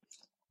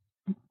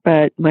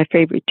 But my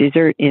favorite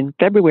dessert in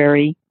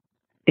February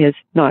is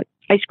not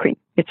ice cream.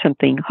 It's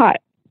something hot.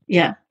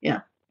 Yeah.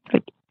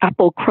 Like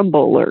apple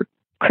crumble or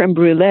creme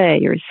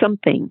brulee or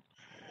something.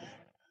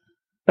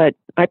 But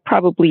I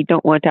probably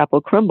don't want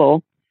apple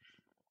crumble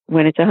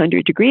when it's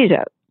 100 degrees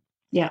out.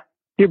 Yeah.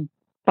 Your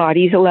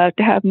body's allowed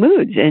to have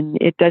moods, and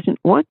it doesn't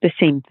want the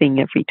same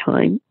thing every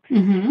time.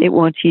 Mm-hmm. It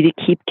wants you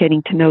to keep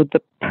getting to know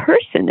the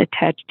person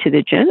attached to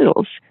the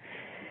genitals,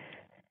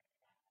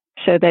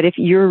 so that if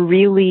you're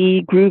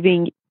really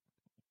grooving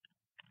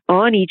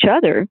on each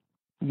other,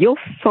 you'll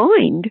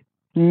find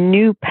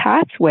new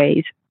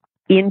pathways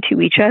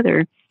into each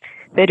other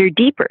that are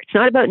deeper. It's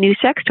not about new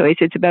sex toys.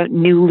 It's about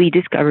newly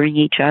discovering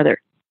each other.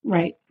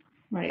 Right.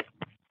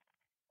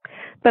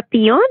 But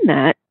beyond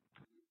that,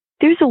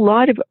 there's a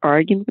lot of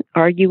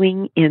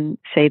arguing in,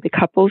 say, the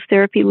couples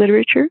therapy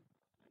literature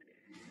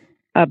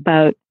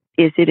about,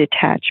 is it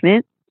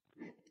attachment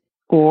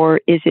or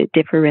is it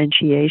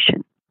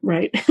differentiation?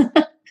 Right.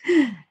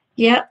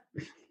 Yeah.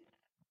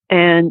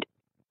 And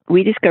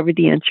we discovered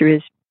the answer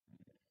is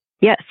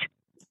yes.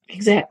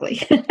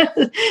 Exactly.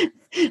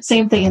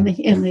 Same thing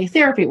in the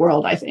therapy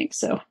world, I think.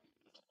 So.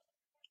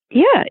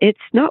 Yeah, it's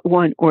not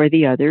one or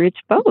the other. It's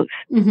both.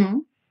 Mm-hmm.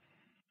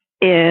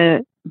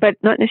 But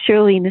not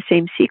necessarily in the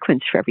same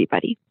sequence for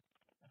everybody.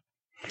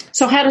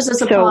 So how does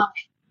this apply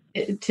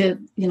to,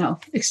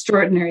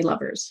 extraordinary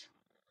lovers?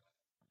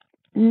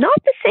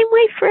 Not the same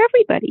way for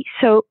everybody.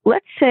 So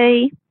let's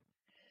say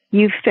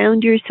you've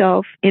found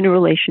yourself in a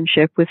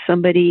relationship with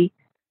somebody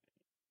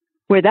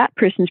where that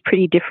person's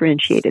pretty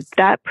differentiated.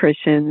 That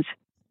person's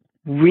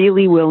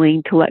really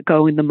willing to let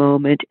go in the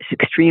moment, is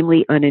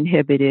extremely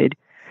uninhibited,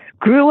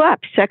 grew up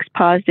sex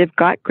positive,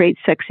 got great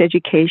sex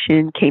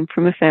education, came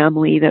from a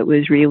family that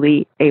was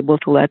really able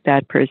to let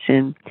that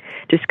person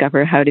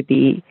discover how to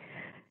be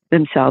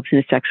themselves in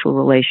a sexual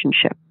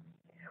relationship.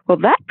 Well,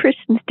 that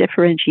person's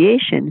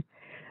differentiation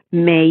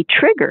may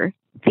trigger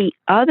the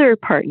other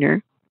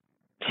partner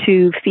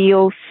to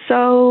feel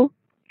so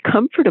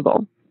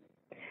comfortable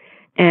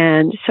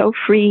and so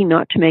free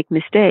not to make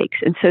mistakes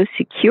and so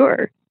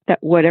secure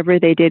that whatever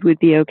they did would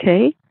be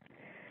okay,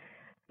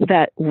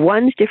 that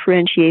one's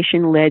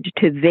differentiation led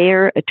to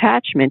their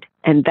attachment,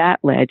 and that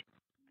led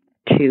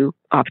to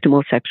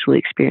optimal sexual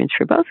experience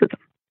for both of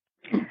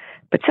them.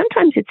 But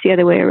sometimes it's the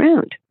other way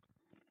around.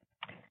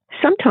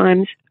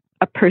 Sometimes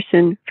a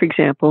person, for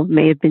example,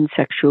 may have been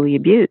sexually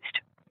abused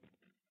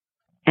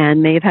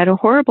and may have had a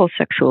horrible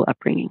sexual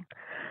upbringing,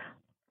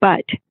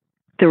 but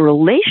the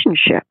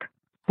relationship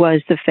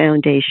was the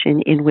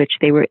foundation in which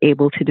they were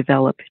able to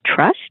develop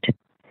trust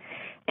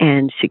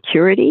and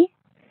security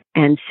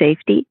and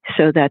safety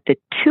so that the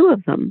two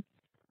of them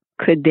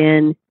could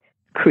then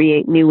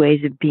create new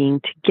ways of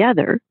being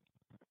together,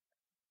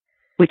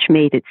 which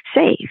made it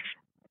safe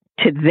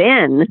to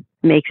then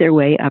make their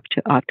way up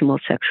to optimal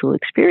sexual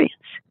experience.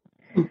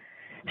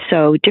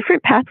 So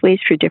different pathways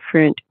for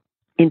different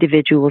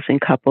individuals and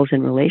couples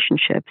and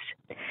relationships.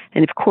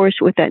 And of course,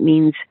 what that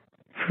means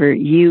for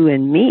you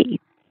and me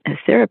as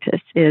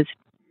therapists is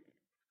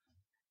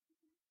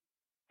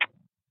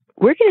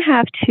we're going to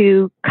have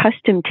to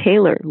custom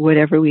tailor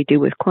whatever we do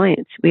with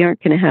clients. We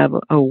aren't going to have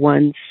a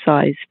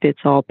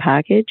one-size-fits-all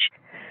package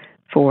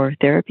for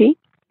therapy.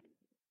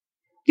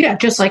 Yeah,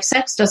 just like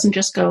sex doesn't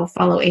just go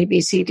follow A,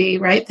 B, C, D,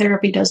 right?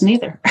 Therapy doesn't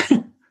either.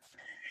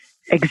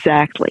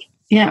 Exactly.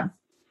 Yeah.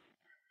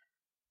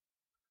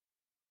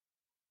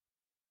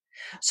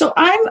 So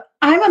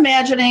I'm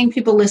imagining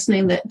people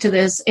listening to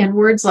this and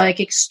words like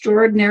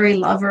extraordinary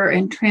lover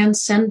and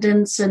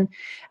transcendence, and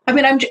I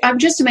mean I'm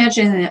just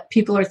imagining that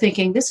people are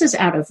thinking this is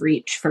out of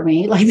reach for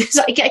me. Like this,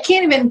 I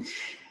can't even.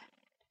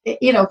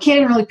 can't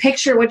even really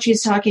picture what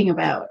she's talking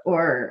about,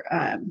 or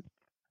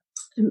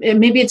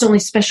maybe it's only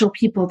special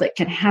people that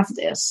can have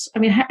this. I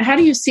mean, how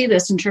do you see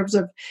this in terms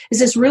of, is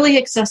this really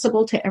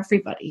accessible to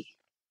everybody?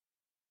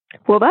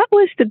 Well, that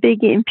was the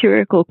big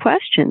empirical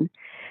question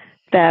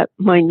that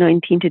my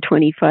 19 to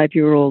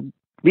 25-year-old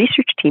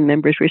research team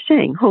members were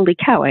saying. Holy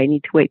cow, I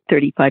need to wait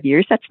 35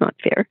 years. That's not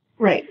fair.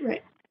 Right.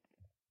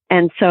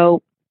 And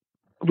so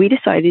we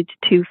decided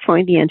to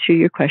find the answer to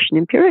your question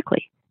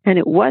empirically. And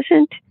it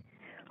wasn't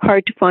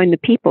hard to find the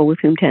people with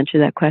whom to answer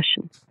that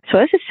question. So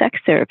as a sex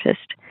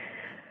therapist,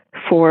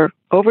 for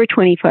over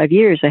 25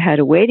 years, I had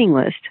a waiting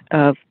list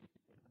of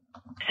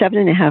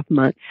 7.5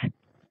 months.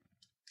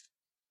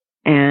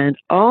 And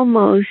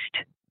almost,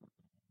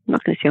 I'm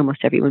not going to say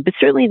almost everyone, but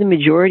certainly the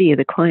majority of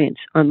the clients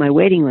on my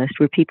waiting list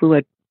were people who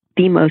had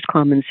the most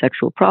common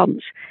sexual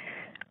problems.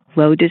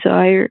 Low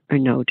desire or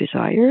no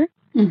desire,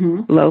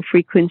 low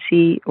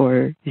frequency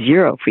or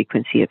zero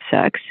frequency of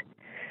sex,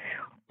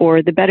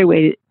 or the better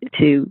way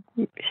to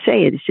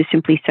say it is just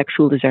simply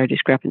sexual desire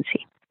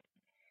discrepancy,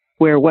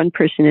 where one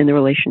person in the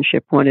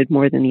relationship wanted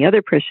more than the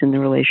other person in the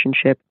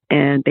relationship,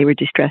 and they were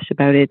distressed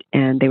about it,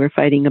 and they were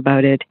fighting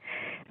about it,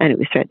 and it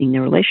was threatening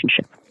their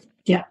relationship.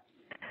 Yeah.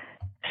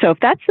 So if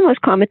that's the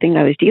most common thing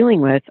I was dealing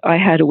with, I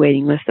had a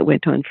waiting list that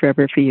went on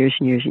forever for years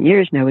and years and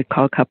years. And I would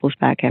call couples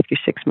back after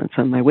 6 months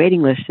on my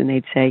waiting list, and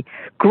they'd say,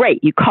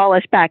 "Great, you call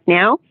us back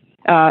now?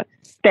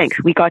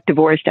 Thanks, we got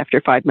divorced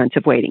after 5 months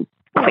of waiting."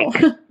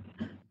 Quick. Oh.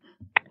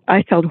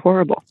 I felt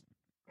horrible.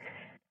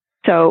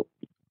 So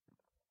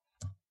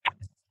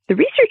the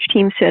research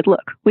team said,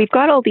 look, we've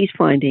got all these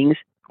findings,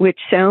 which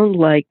sound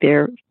like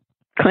they're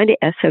kind of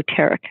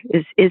esoteric.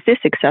 Is this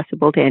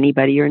accessible to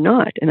anybody or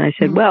not? And I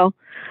said, well,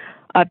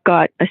 I've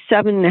got a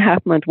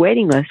 7.5 month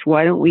waiting list.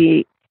 Why don't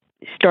we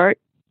start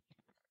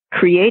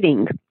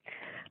creating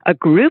a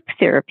group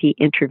therapy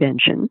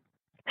intervention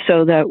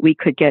so that we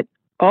could get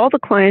all the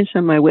clients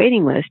on my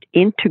waiting list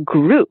into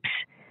groups?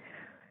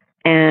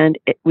 And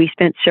we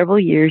spent several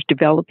years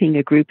developing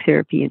a group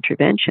therapy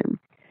intervention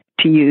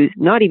to use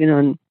not even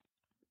on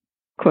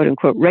quote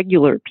unquote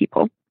regular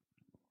people,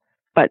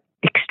 but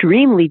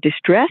extremely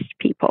distressed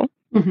people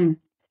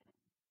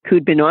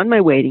who'd been on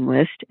my waiting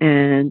list.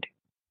 And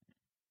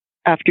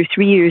after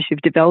 3 years of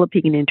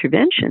developing an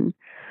intervention,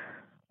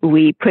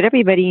 we put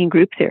everybody in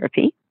group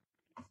therapy,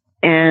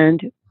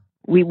 and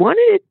we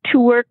wanted it to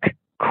work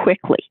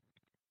quickly.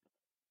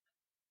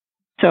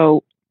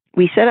 So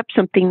we set up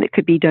something that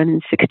could be done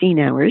in 16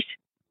 hours.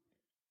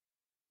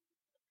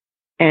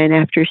 And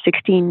after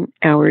 16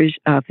 hours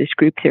of this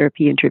group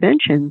therapy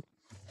intervention,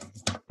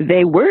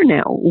 they were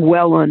now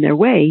well on their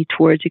way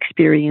towards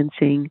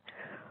experiencing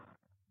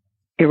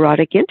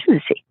erotic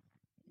intimacy.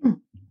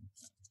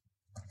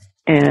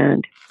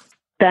 And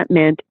that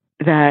meant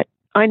that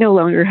I no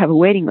longer have a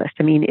waiting list.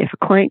 I mean, if a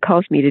client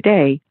calls me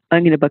today,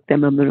 I'm going to book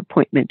them an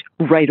appointment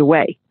right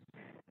away,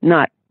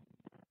 not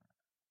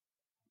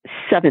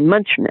 7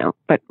 months from now,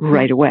 but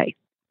right away.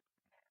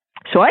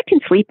 So I can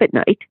sleep at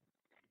night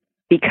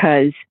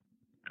because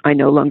I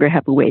no longer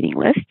have a waiting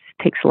list.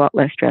 It takes a lot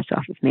less stress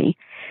off of me.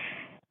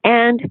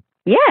 And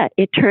yeah,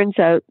 it turns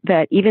out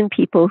that even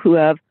people who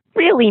have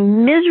really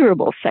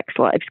miserable sex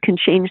lives can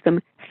change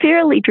them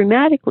fairly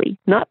dramatically,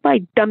 not by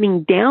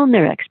dumbing down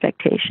their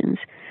expectations,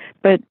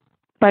 but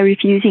by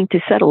refusing to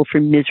settle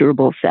for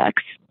miserable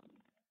sex.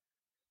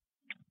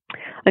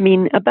 I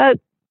mean, about,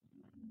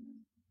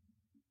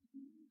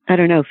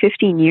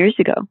 15 years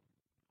ago,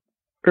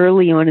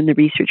 early on in the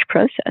research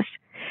process,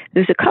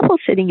 there was a couple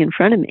sitting in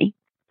front of me,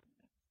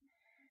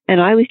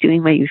 and I was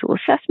doing my usual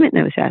assessment,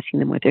 and I was asking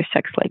them what their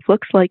sex life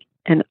looks like,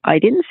 and I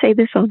didn't say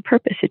this on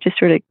purpose. It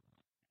just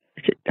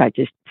I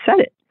just said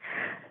it.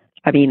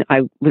 I mean,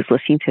 I was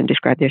listening to them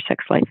describe their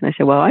sex life, and I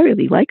said, well, I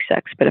really like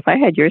sex, but if I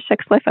had your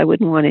sex life, I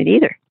wouldn't want it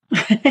either.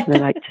 And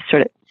then I just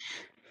sort of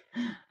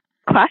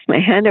clasped my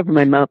hand over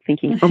my mouth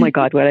thinking, oh my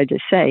God, what did I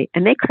just say?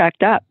 And they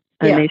cracked up,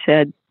 and they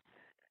said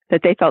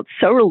that they felt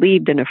so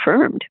relieved and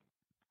affirmed.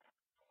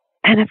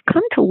 And I've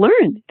come to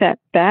learn that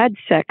bad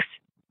sex,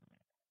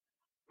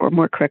 or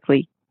more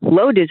correctly,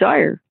 low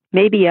desire,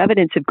 may be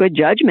evidence of good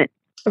judgment.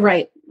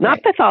 Right.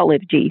 Not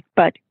pathology,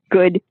 but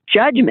good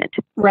judgment.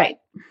 Right.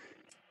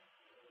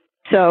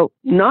 So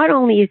not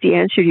only is the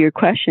answer to your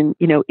question,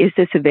 is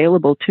this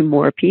available to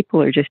more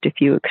people or just a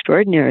few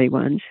extraordinary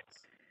ones,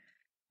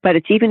 but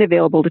it's even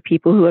available to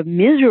people who have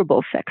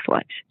miserable sex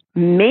lives.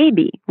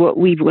 Maybe what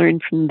we've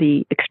learned from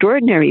the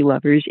extraordinary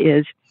lovers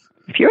is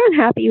if you're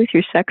unhappy with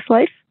your sex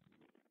life,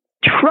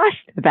 trust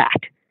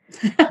that.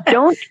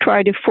 Don't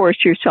try to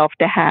force yourself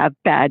to have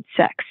bad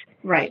sex.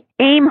 Right.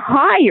 Aim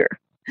higher,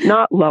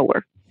 not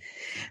lower.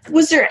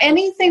 Was there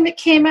anything that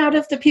came out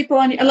of the people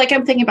on, like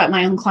I'm thinking about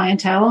my own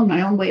clientele and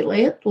my own wait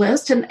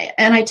list, and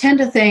I tend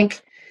to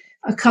think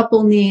a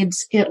couple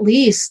needs at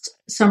least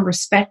some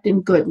respect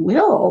and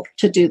goodwill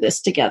to do this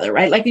together,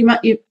 right? Like you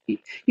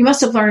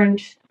must have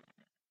learned.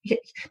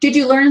 Did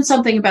you learn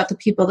something about the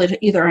people that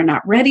either are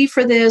not ready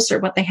for this or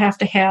what they have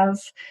to have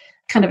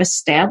kind of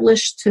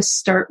established to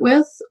start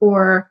with,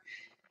 or?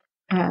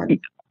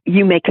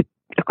 You make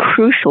a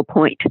crucial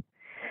point.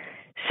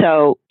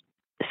 So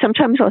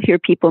sometimes I'll hear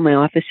people in my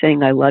office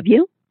saying, I love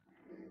you.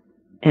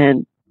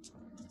 And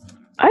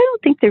I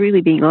don't think they're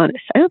really being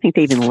honest. I don't think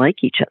they even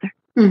like each other.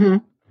 Mm-hmm.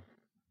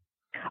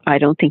 I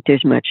don't think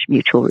there's much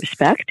mutual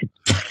respect.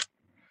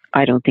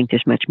 I don't think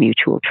there's much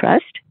mutual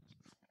trust.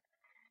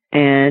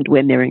 And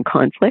when they're in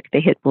conflict,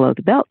 they hit below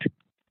the belt.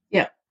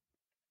 Yeah.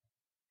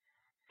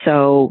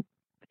 So,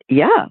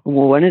 yeah,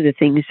 well, one of the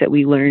things that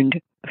we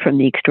learned from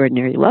the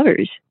extraordinary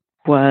lovers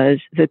was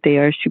that they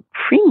are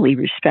supremely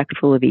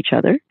respectful of each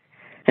other.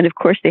 And of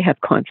course, they have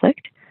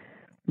conflict,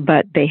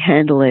 but they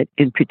handle it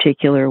in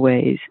particular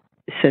ways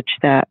such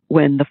that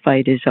when the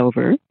fight is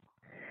over,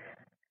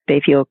 they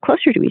feel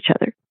closer to each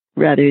other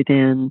rather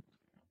than,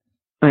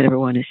 I never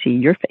want to see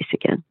your face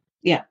again.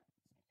 Yeah.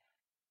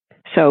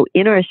 So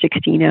in our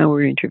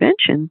 16-hour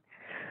intervention,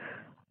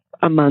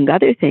 among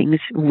other things,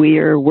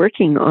 we're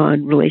working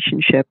on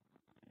relationship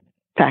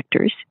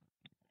factors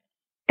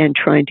and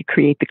trying to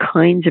create the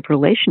kinds of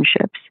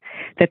relationships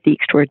that the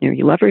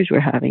extraordinary lovers were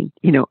having.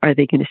 You know, are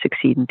they going to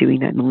succeed in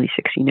doing that in only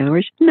 16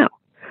 hours? No.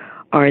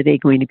 Are they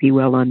going to be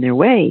well on their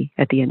way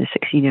at the end of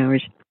 16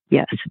 hours?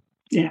 Yes.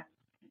 Yeah.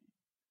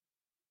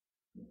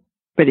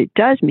 But it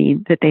does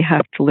mean that they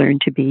have to learn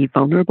to be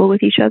vulnerable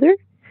with each other,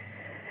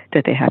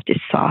 that they have to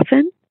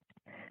soften,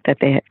 that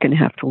they're going to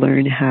have to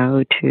learn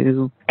how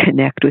to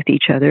connect with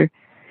each other,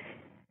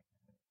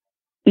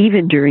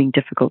 even during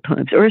difficult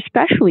times, or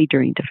especially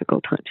during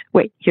difficult times.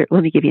 Wait, here,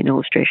 let me give you an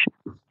illustration.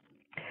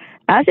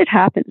 As it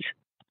happens,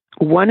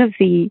 one of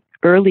the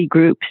early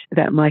groups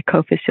that my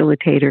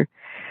co-facilitator,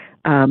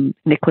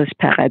 Nicholas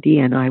Paradis,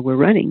 and I were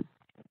running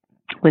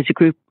was a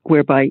group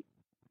whereby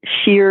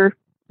sheer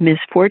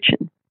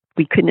misfortune,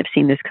 we couldn't have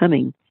seen this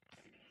coming.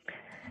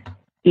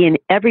 In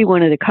every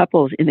one of the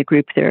couples in the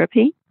group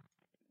therapy,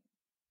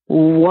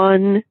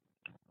 one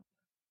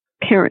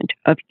parent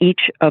of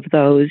each of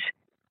those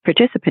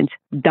participants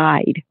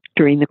died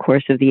during the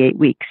course of the 8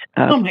 weeks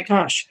of oh my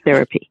gosh,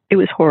 therapy. It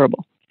was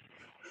horrible.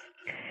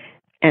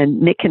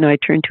 And Nick and I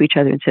turned to each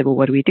other and said, well,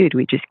 what do we do? Do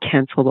we just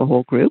cancel the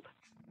whole group?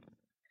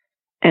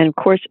 And of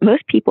course,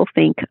 most people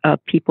think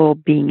of people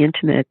being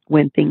intimate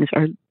when things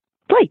are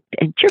light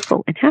and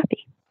cheerful and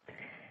happy.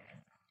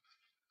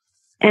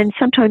 And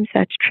sometimes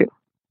that's true.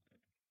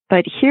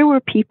 But here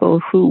were people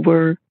who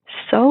were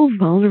so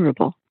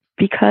vulnerable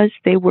because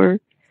they were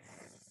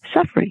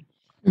suffering,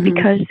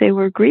 because they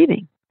were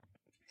grieving.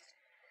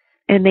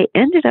 And they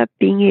ended up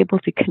being able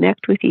to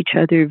connect with each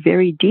other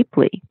very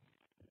deeply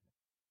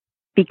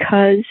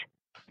because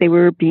they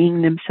were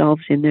being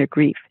themselves in their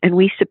grief. And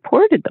we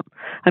supported them.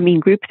 I mean,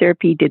 group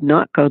therapy did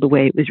not go the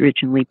way it was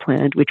originally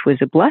planned, which was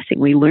a blessing.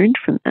 We learned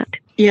from that.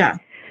 Yeah.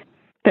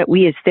 That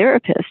we as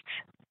therapists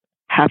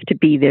have to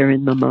be there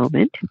in the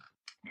moment.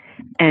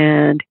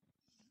 And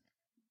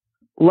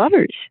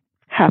lovers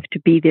have to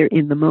be there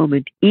in the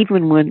moment,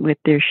 even when what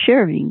they're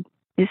sharing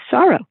is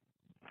sorrow.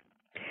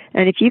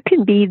 And if you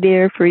can be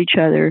there for each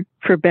other,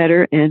 for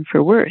better and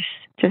for worse,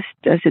 just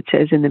as it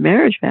says in the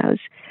marriage vows,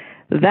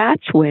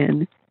 that's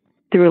when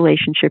the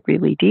relationship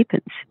really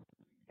deepens.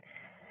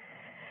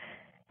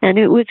 And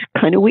it was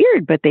kind of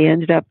weird, but they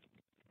ended up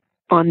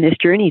on this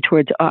journey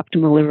towards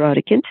optimal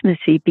erotic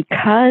intimacy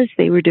because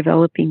they were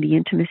developing the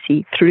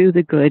intimacy through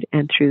the good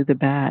and through the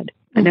bad.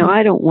 And now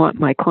I don't want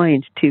my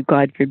clients to,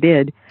 God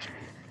forbid,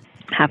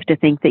 have to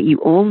think that you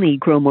only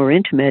grow more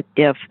intimate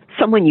if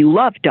someone you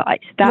love dies.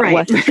 That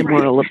wasn't the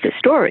moral of the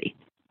story.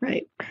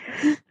 Right.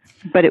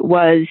 But it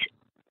was,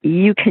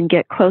 you can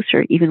get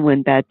closer even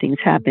when bad things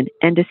happen.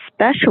 And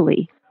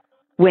especially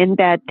when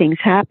bad things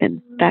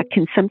happen, that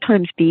can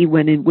sometimes be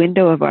when a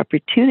window of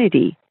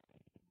opportunity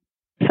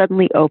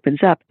suddenly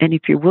opens up. And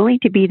if you're willing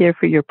to be there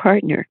for your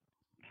partner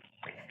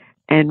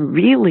and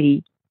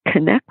really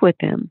connect with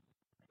them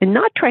and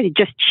not try to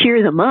just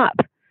cheer them up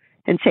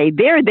and say,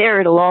 they're there,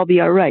 it'll all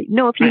be all right.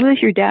 No, if you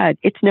lose your dad,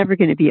 it's never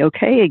going to be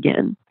okay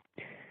again.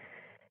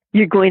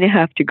 You're going to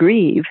have to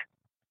grieve.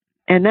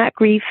 And that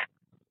grief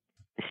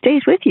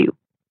stays with you.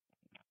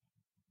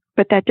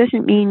 But that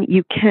doesn't mean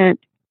you can't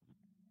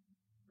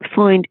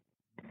find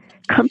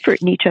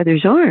comfort in each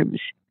other's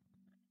arms,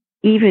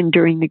 even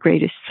during the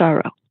greatest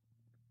sorrow.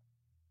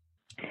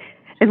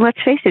 And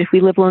let's face it, if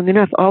we live long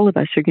enough, all of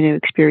us are going to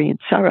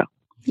experience sorrow.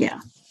 Yeah.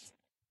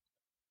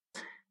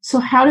 So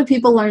how do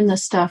people learn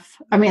this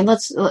stuff? I mean,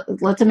 let's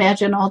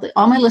imagine all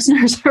my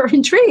listeners are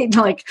intrigued.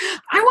 Like,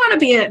 I want to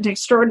be an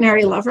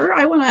extraordinary lover.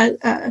 I want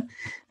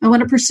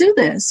to pursue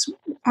this.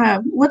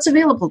 What's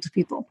available to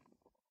people?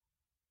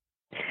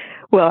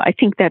 Well, I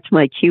think that's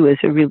my cue as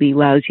a really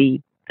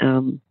lousy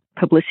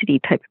publicity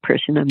type of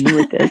person. I'm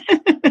new at this.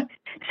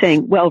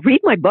 Saying, well,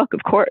 read my book,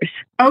 of course.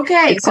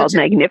 Okay. It's called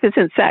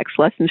Magnificent Sex,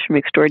 Lessons from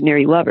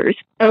Extraordinary Lovers.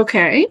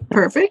 Okay,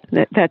 perfect.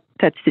 That's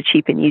the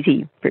cheap and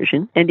easy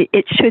version. And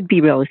it should be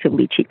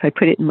relatively cheap. I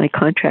put it in my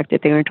contract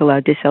that they aren't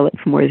allowed to sell it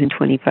for more than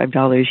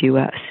 $25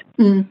 US.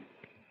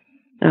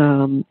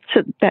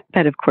 So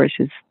that, of course,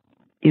 is,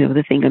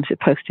 the thing I'm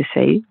supposed to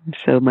say.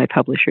 So my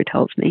publisher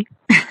tells me.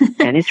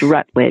 And it's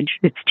Routledge.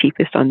 It's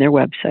cheapest on their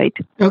website.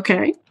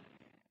 Okay.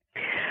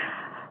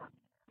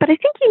 But I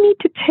think you need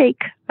to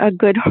take a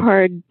good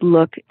hard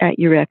look at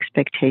your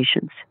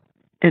expectations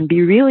and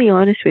be really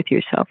honest with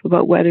yourself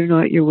about whether or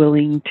not you're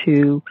willing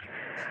to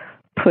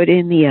put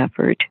in the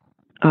effort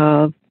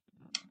of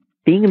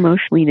being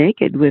emotionally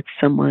naked with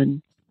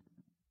someone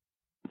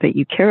that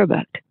you care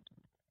about.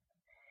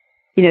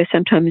 You know,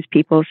 sometimes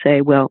people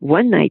say, well,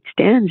 one-night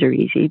stands are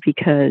easy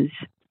because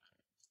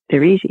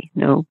they're easy.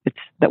 No, it's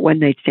that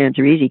one-night stands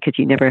are easy because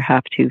you never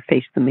have to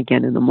face them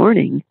again in the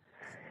morning,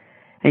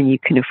 and you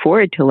can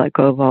afford to let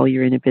go of all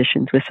your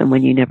inhibitions with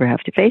someone you never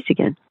have to face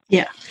again.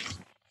 Yeah.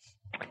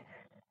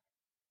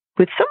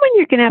 With someone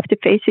you're going to have to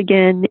face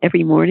again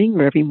every morning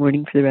or every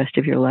morning for the rest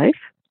of your life,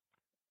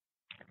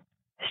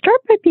 start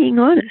by being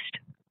honest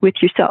with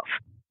yourself.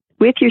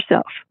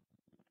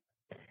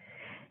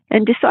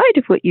 And decide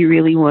if what you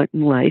really want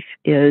in life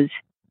is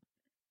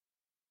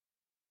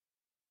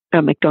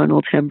a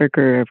McDonald's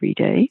hamburger every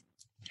day,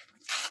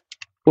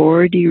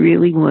 or do you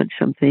really want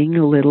something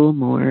a little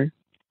more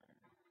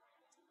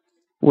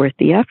worth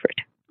the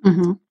effort?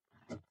 Mm-hmm.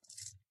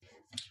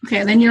 Okay,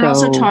 and then you're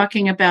also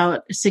talking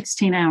about a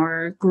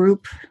 16-hour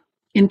group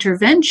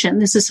intervention.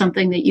 This is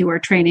something that you are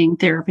training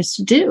therapists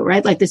to do,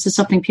 right? Like this is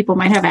something people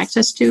might have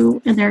access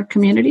to in their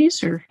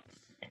communities, or?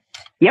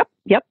 Yep.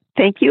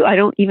 Thank you. I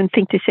don't even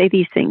think to say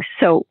these things.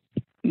 So,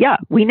 yeah,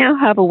 we now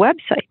have a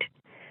website,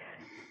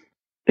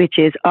 which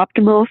is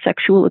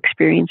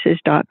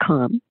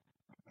optimalsexualexperiences.com,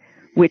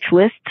 which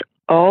lists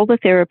all the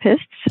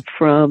therapists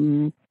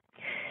from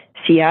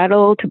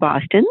Seattle to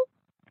Boston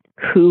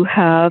who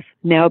have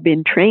now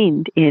been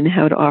trained in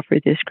how to offer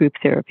this group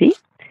therapy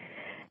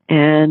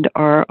and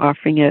are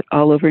offering it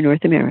all over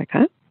North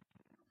America.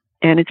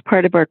 And it's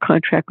part of our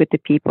contract with the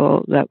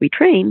people that we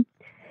train.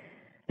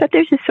 But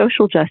there's a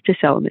social justice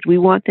element. We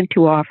want them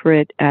to offer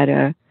it at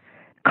a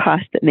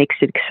cost that makes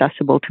it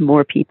accessible to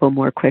more people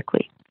more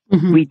quickly.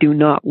 Mm-hmm. We do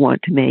not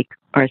want to make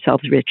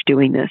ourselves rich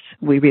doing this.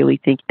 We really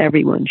think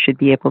everyone should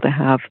be able to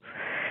have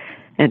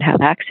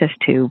access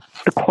to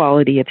the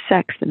quality of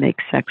sex that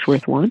makes sex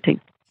worth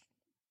wanting.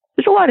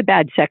 There's a lot of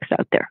bad sex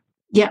out there.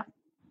 Yeah.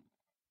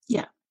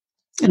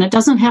 And it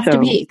doesn't have to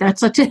be.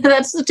 That's the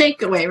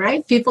takeaway,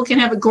 right? People can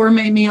have a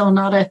gourmet meal,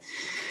 not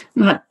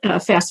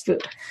fast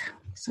food.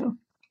 So.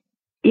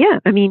 Yeah,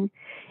 I mean,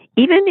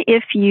 even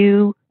if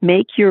you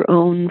make your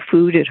own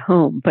food at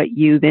home, but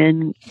you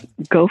then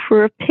go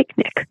for a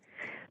picnic,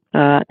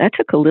 that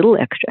took a little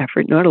extra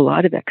effort, not a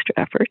lot of extra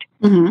effort.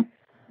 Mm-hmm.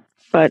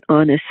 But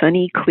on a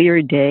sunny,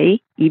 clear day,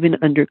 even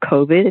under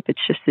COVID, if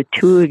it's just the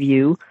two of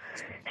you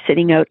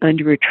sitting out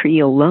under a tree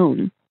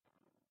alone,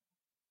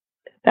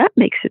 that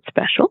makes it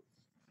special.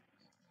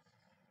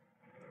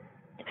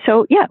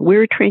 So, yeah,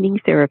 we're training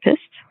therapists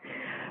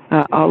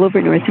all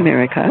over North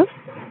America.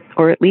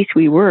 Or at least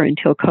we were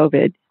until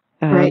COVID.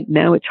 Right.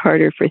 Now it's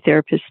harder for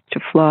therapists to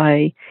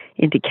fly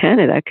into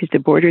Canada because the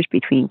borders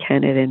between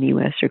Canada and the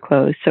U.S. are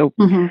closed. So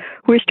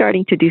we're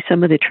starting to do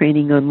some of the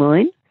training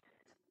online.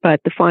 But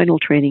the final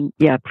training,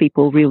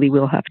 people really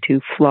will have to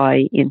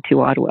fly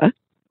into Ottawa.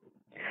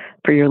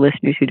 For your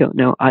listeners who don't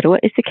know, Ottawa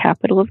is the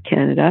capital of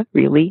Canada.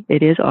 Really,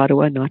 it is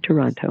Ottawa, not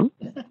Toronto.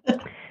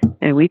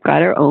 And we've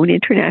got our own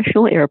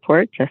international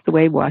airport, just the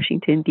way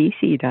Washington,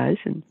 D.C. does.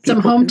 And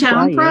some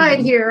hometown pride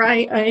here,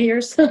 I hear.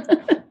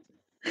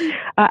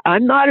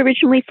 I'm not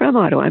originally from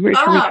Ottawa. I'm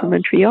originally from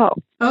Montreal.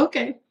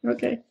 Okay.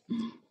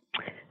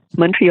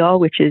 Montreal,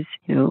 which is,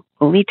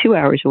 only 2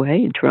 hours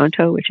away, and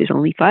Toronto, which is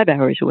only 5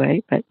 hours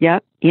away. But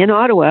in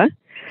Ottawa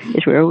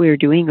is where we're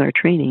doing our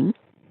training.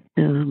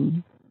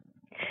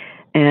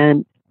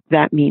 And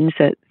that means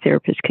that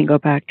therapists can go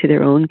back to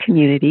their own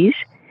communities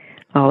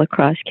all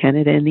across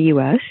Canada and the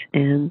U.S.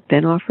 and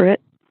then offer it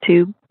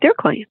to their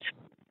clients.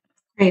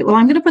 Great. Well,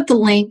 I'm going to put the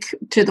link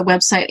to the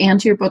website and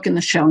to your book in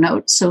the show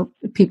notes so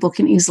people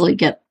can easily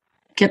get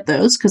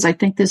those, because I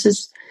think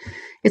it's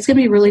going to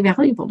be really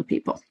valuable to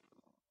people.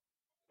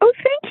 Oh,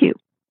 thank you.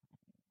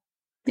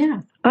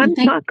 Yeah. I'm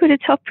not good at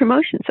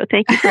self-promotion, so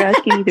thank you for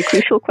asking me the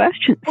crucial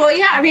question. Well,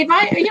 yeah, I mean,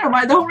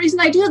 the whole reason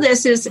I do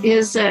this is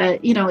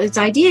it's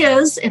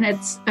ideas and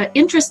it's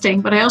interesting,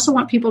 but I also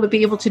want people to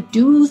be able to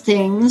do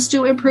things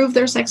to improve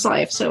their sex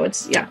life. So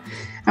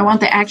I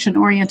want the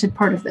action-oriented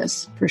part of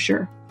this for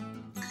sure.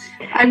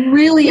 I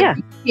really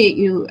appreciate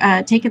you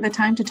taking the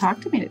time to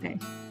talk to me today.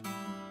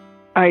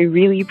 I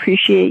really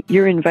appreciate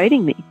your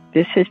inviting me.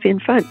 This has been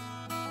fun.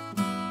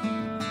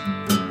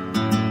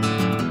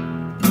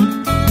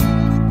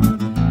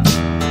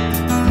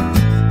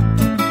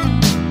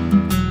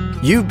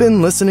 You've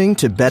been listening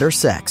to Better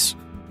Sex.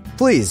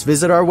 Please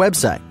visit our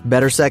website,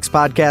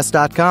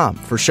 bettersexpodcast.com,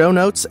 for show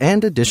notes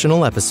and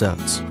additional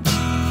episodes.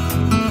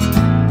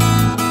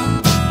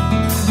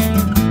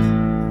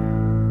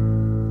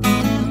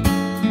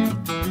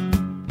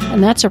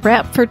 And that's a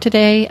wrap for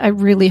today. I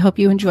really hope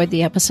you enjoyed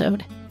the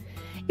episode.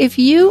 If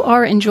you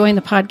are enjoying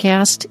the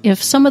podcast,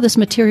 if some of this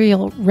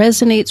material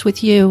resonates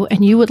with you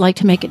and you would like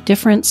to make a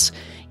difference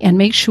and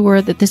make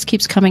sure that this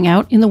keeps coming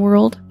out in the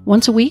world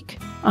once a week,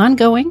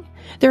 ongoing,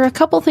 there are a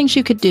couple things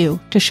you could do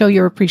to show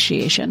your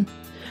appreciation.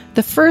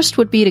 The first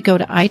would be to go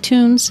to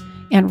iTunes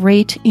and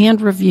rate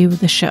and review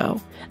the show.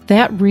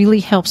 That really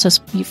helps us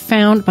be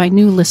found by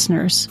new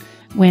listeners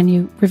when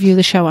you review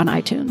the show on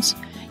iTunes.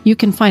 You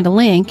can find a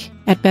link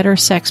at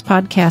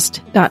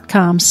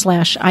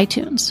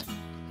bettersexpodcast.com/iTunes.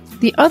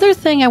 The other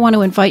thing I want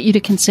to invite you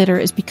to consider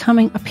is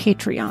becoming a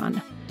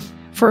Patreon.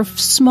 For a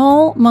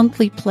small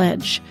monthly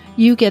pledge,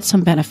 you get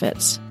some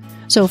benefits.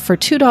 So for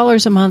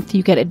 $2 a month,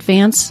 you get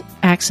advance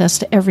access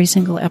to every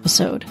single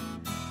episode.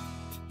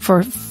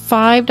 For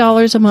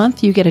 $5 a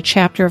month, you get a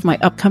chapter of my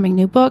upcoming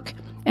new book.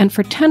 And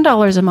for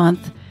 $10 a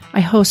month, I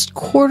host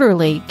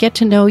quarterly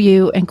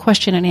get-to-know-you and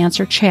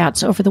question-and-answer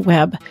chats over the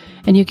web,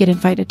 and you get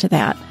invited to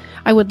that.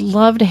 I would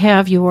love to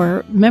have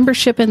your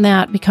membership in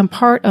that, become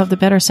part of the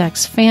Better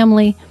Sex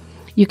family.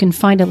 You can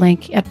find a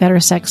link at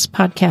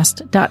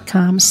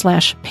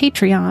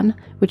bettersexpodcast.com/Patreon,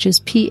 which is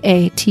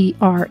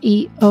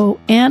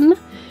Patreon.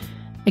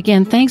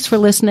 Again, thanks for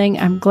listening.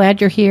 I'm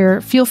glad you're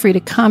here. Feel free to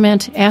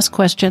comment, ask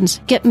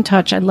questions, get in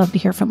touch. I'd love to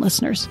hear from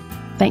listeners.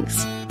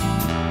 Thanks.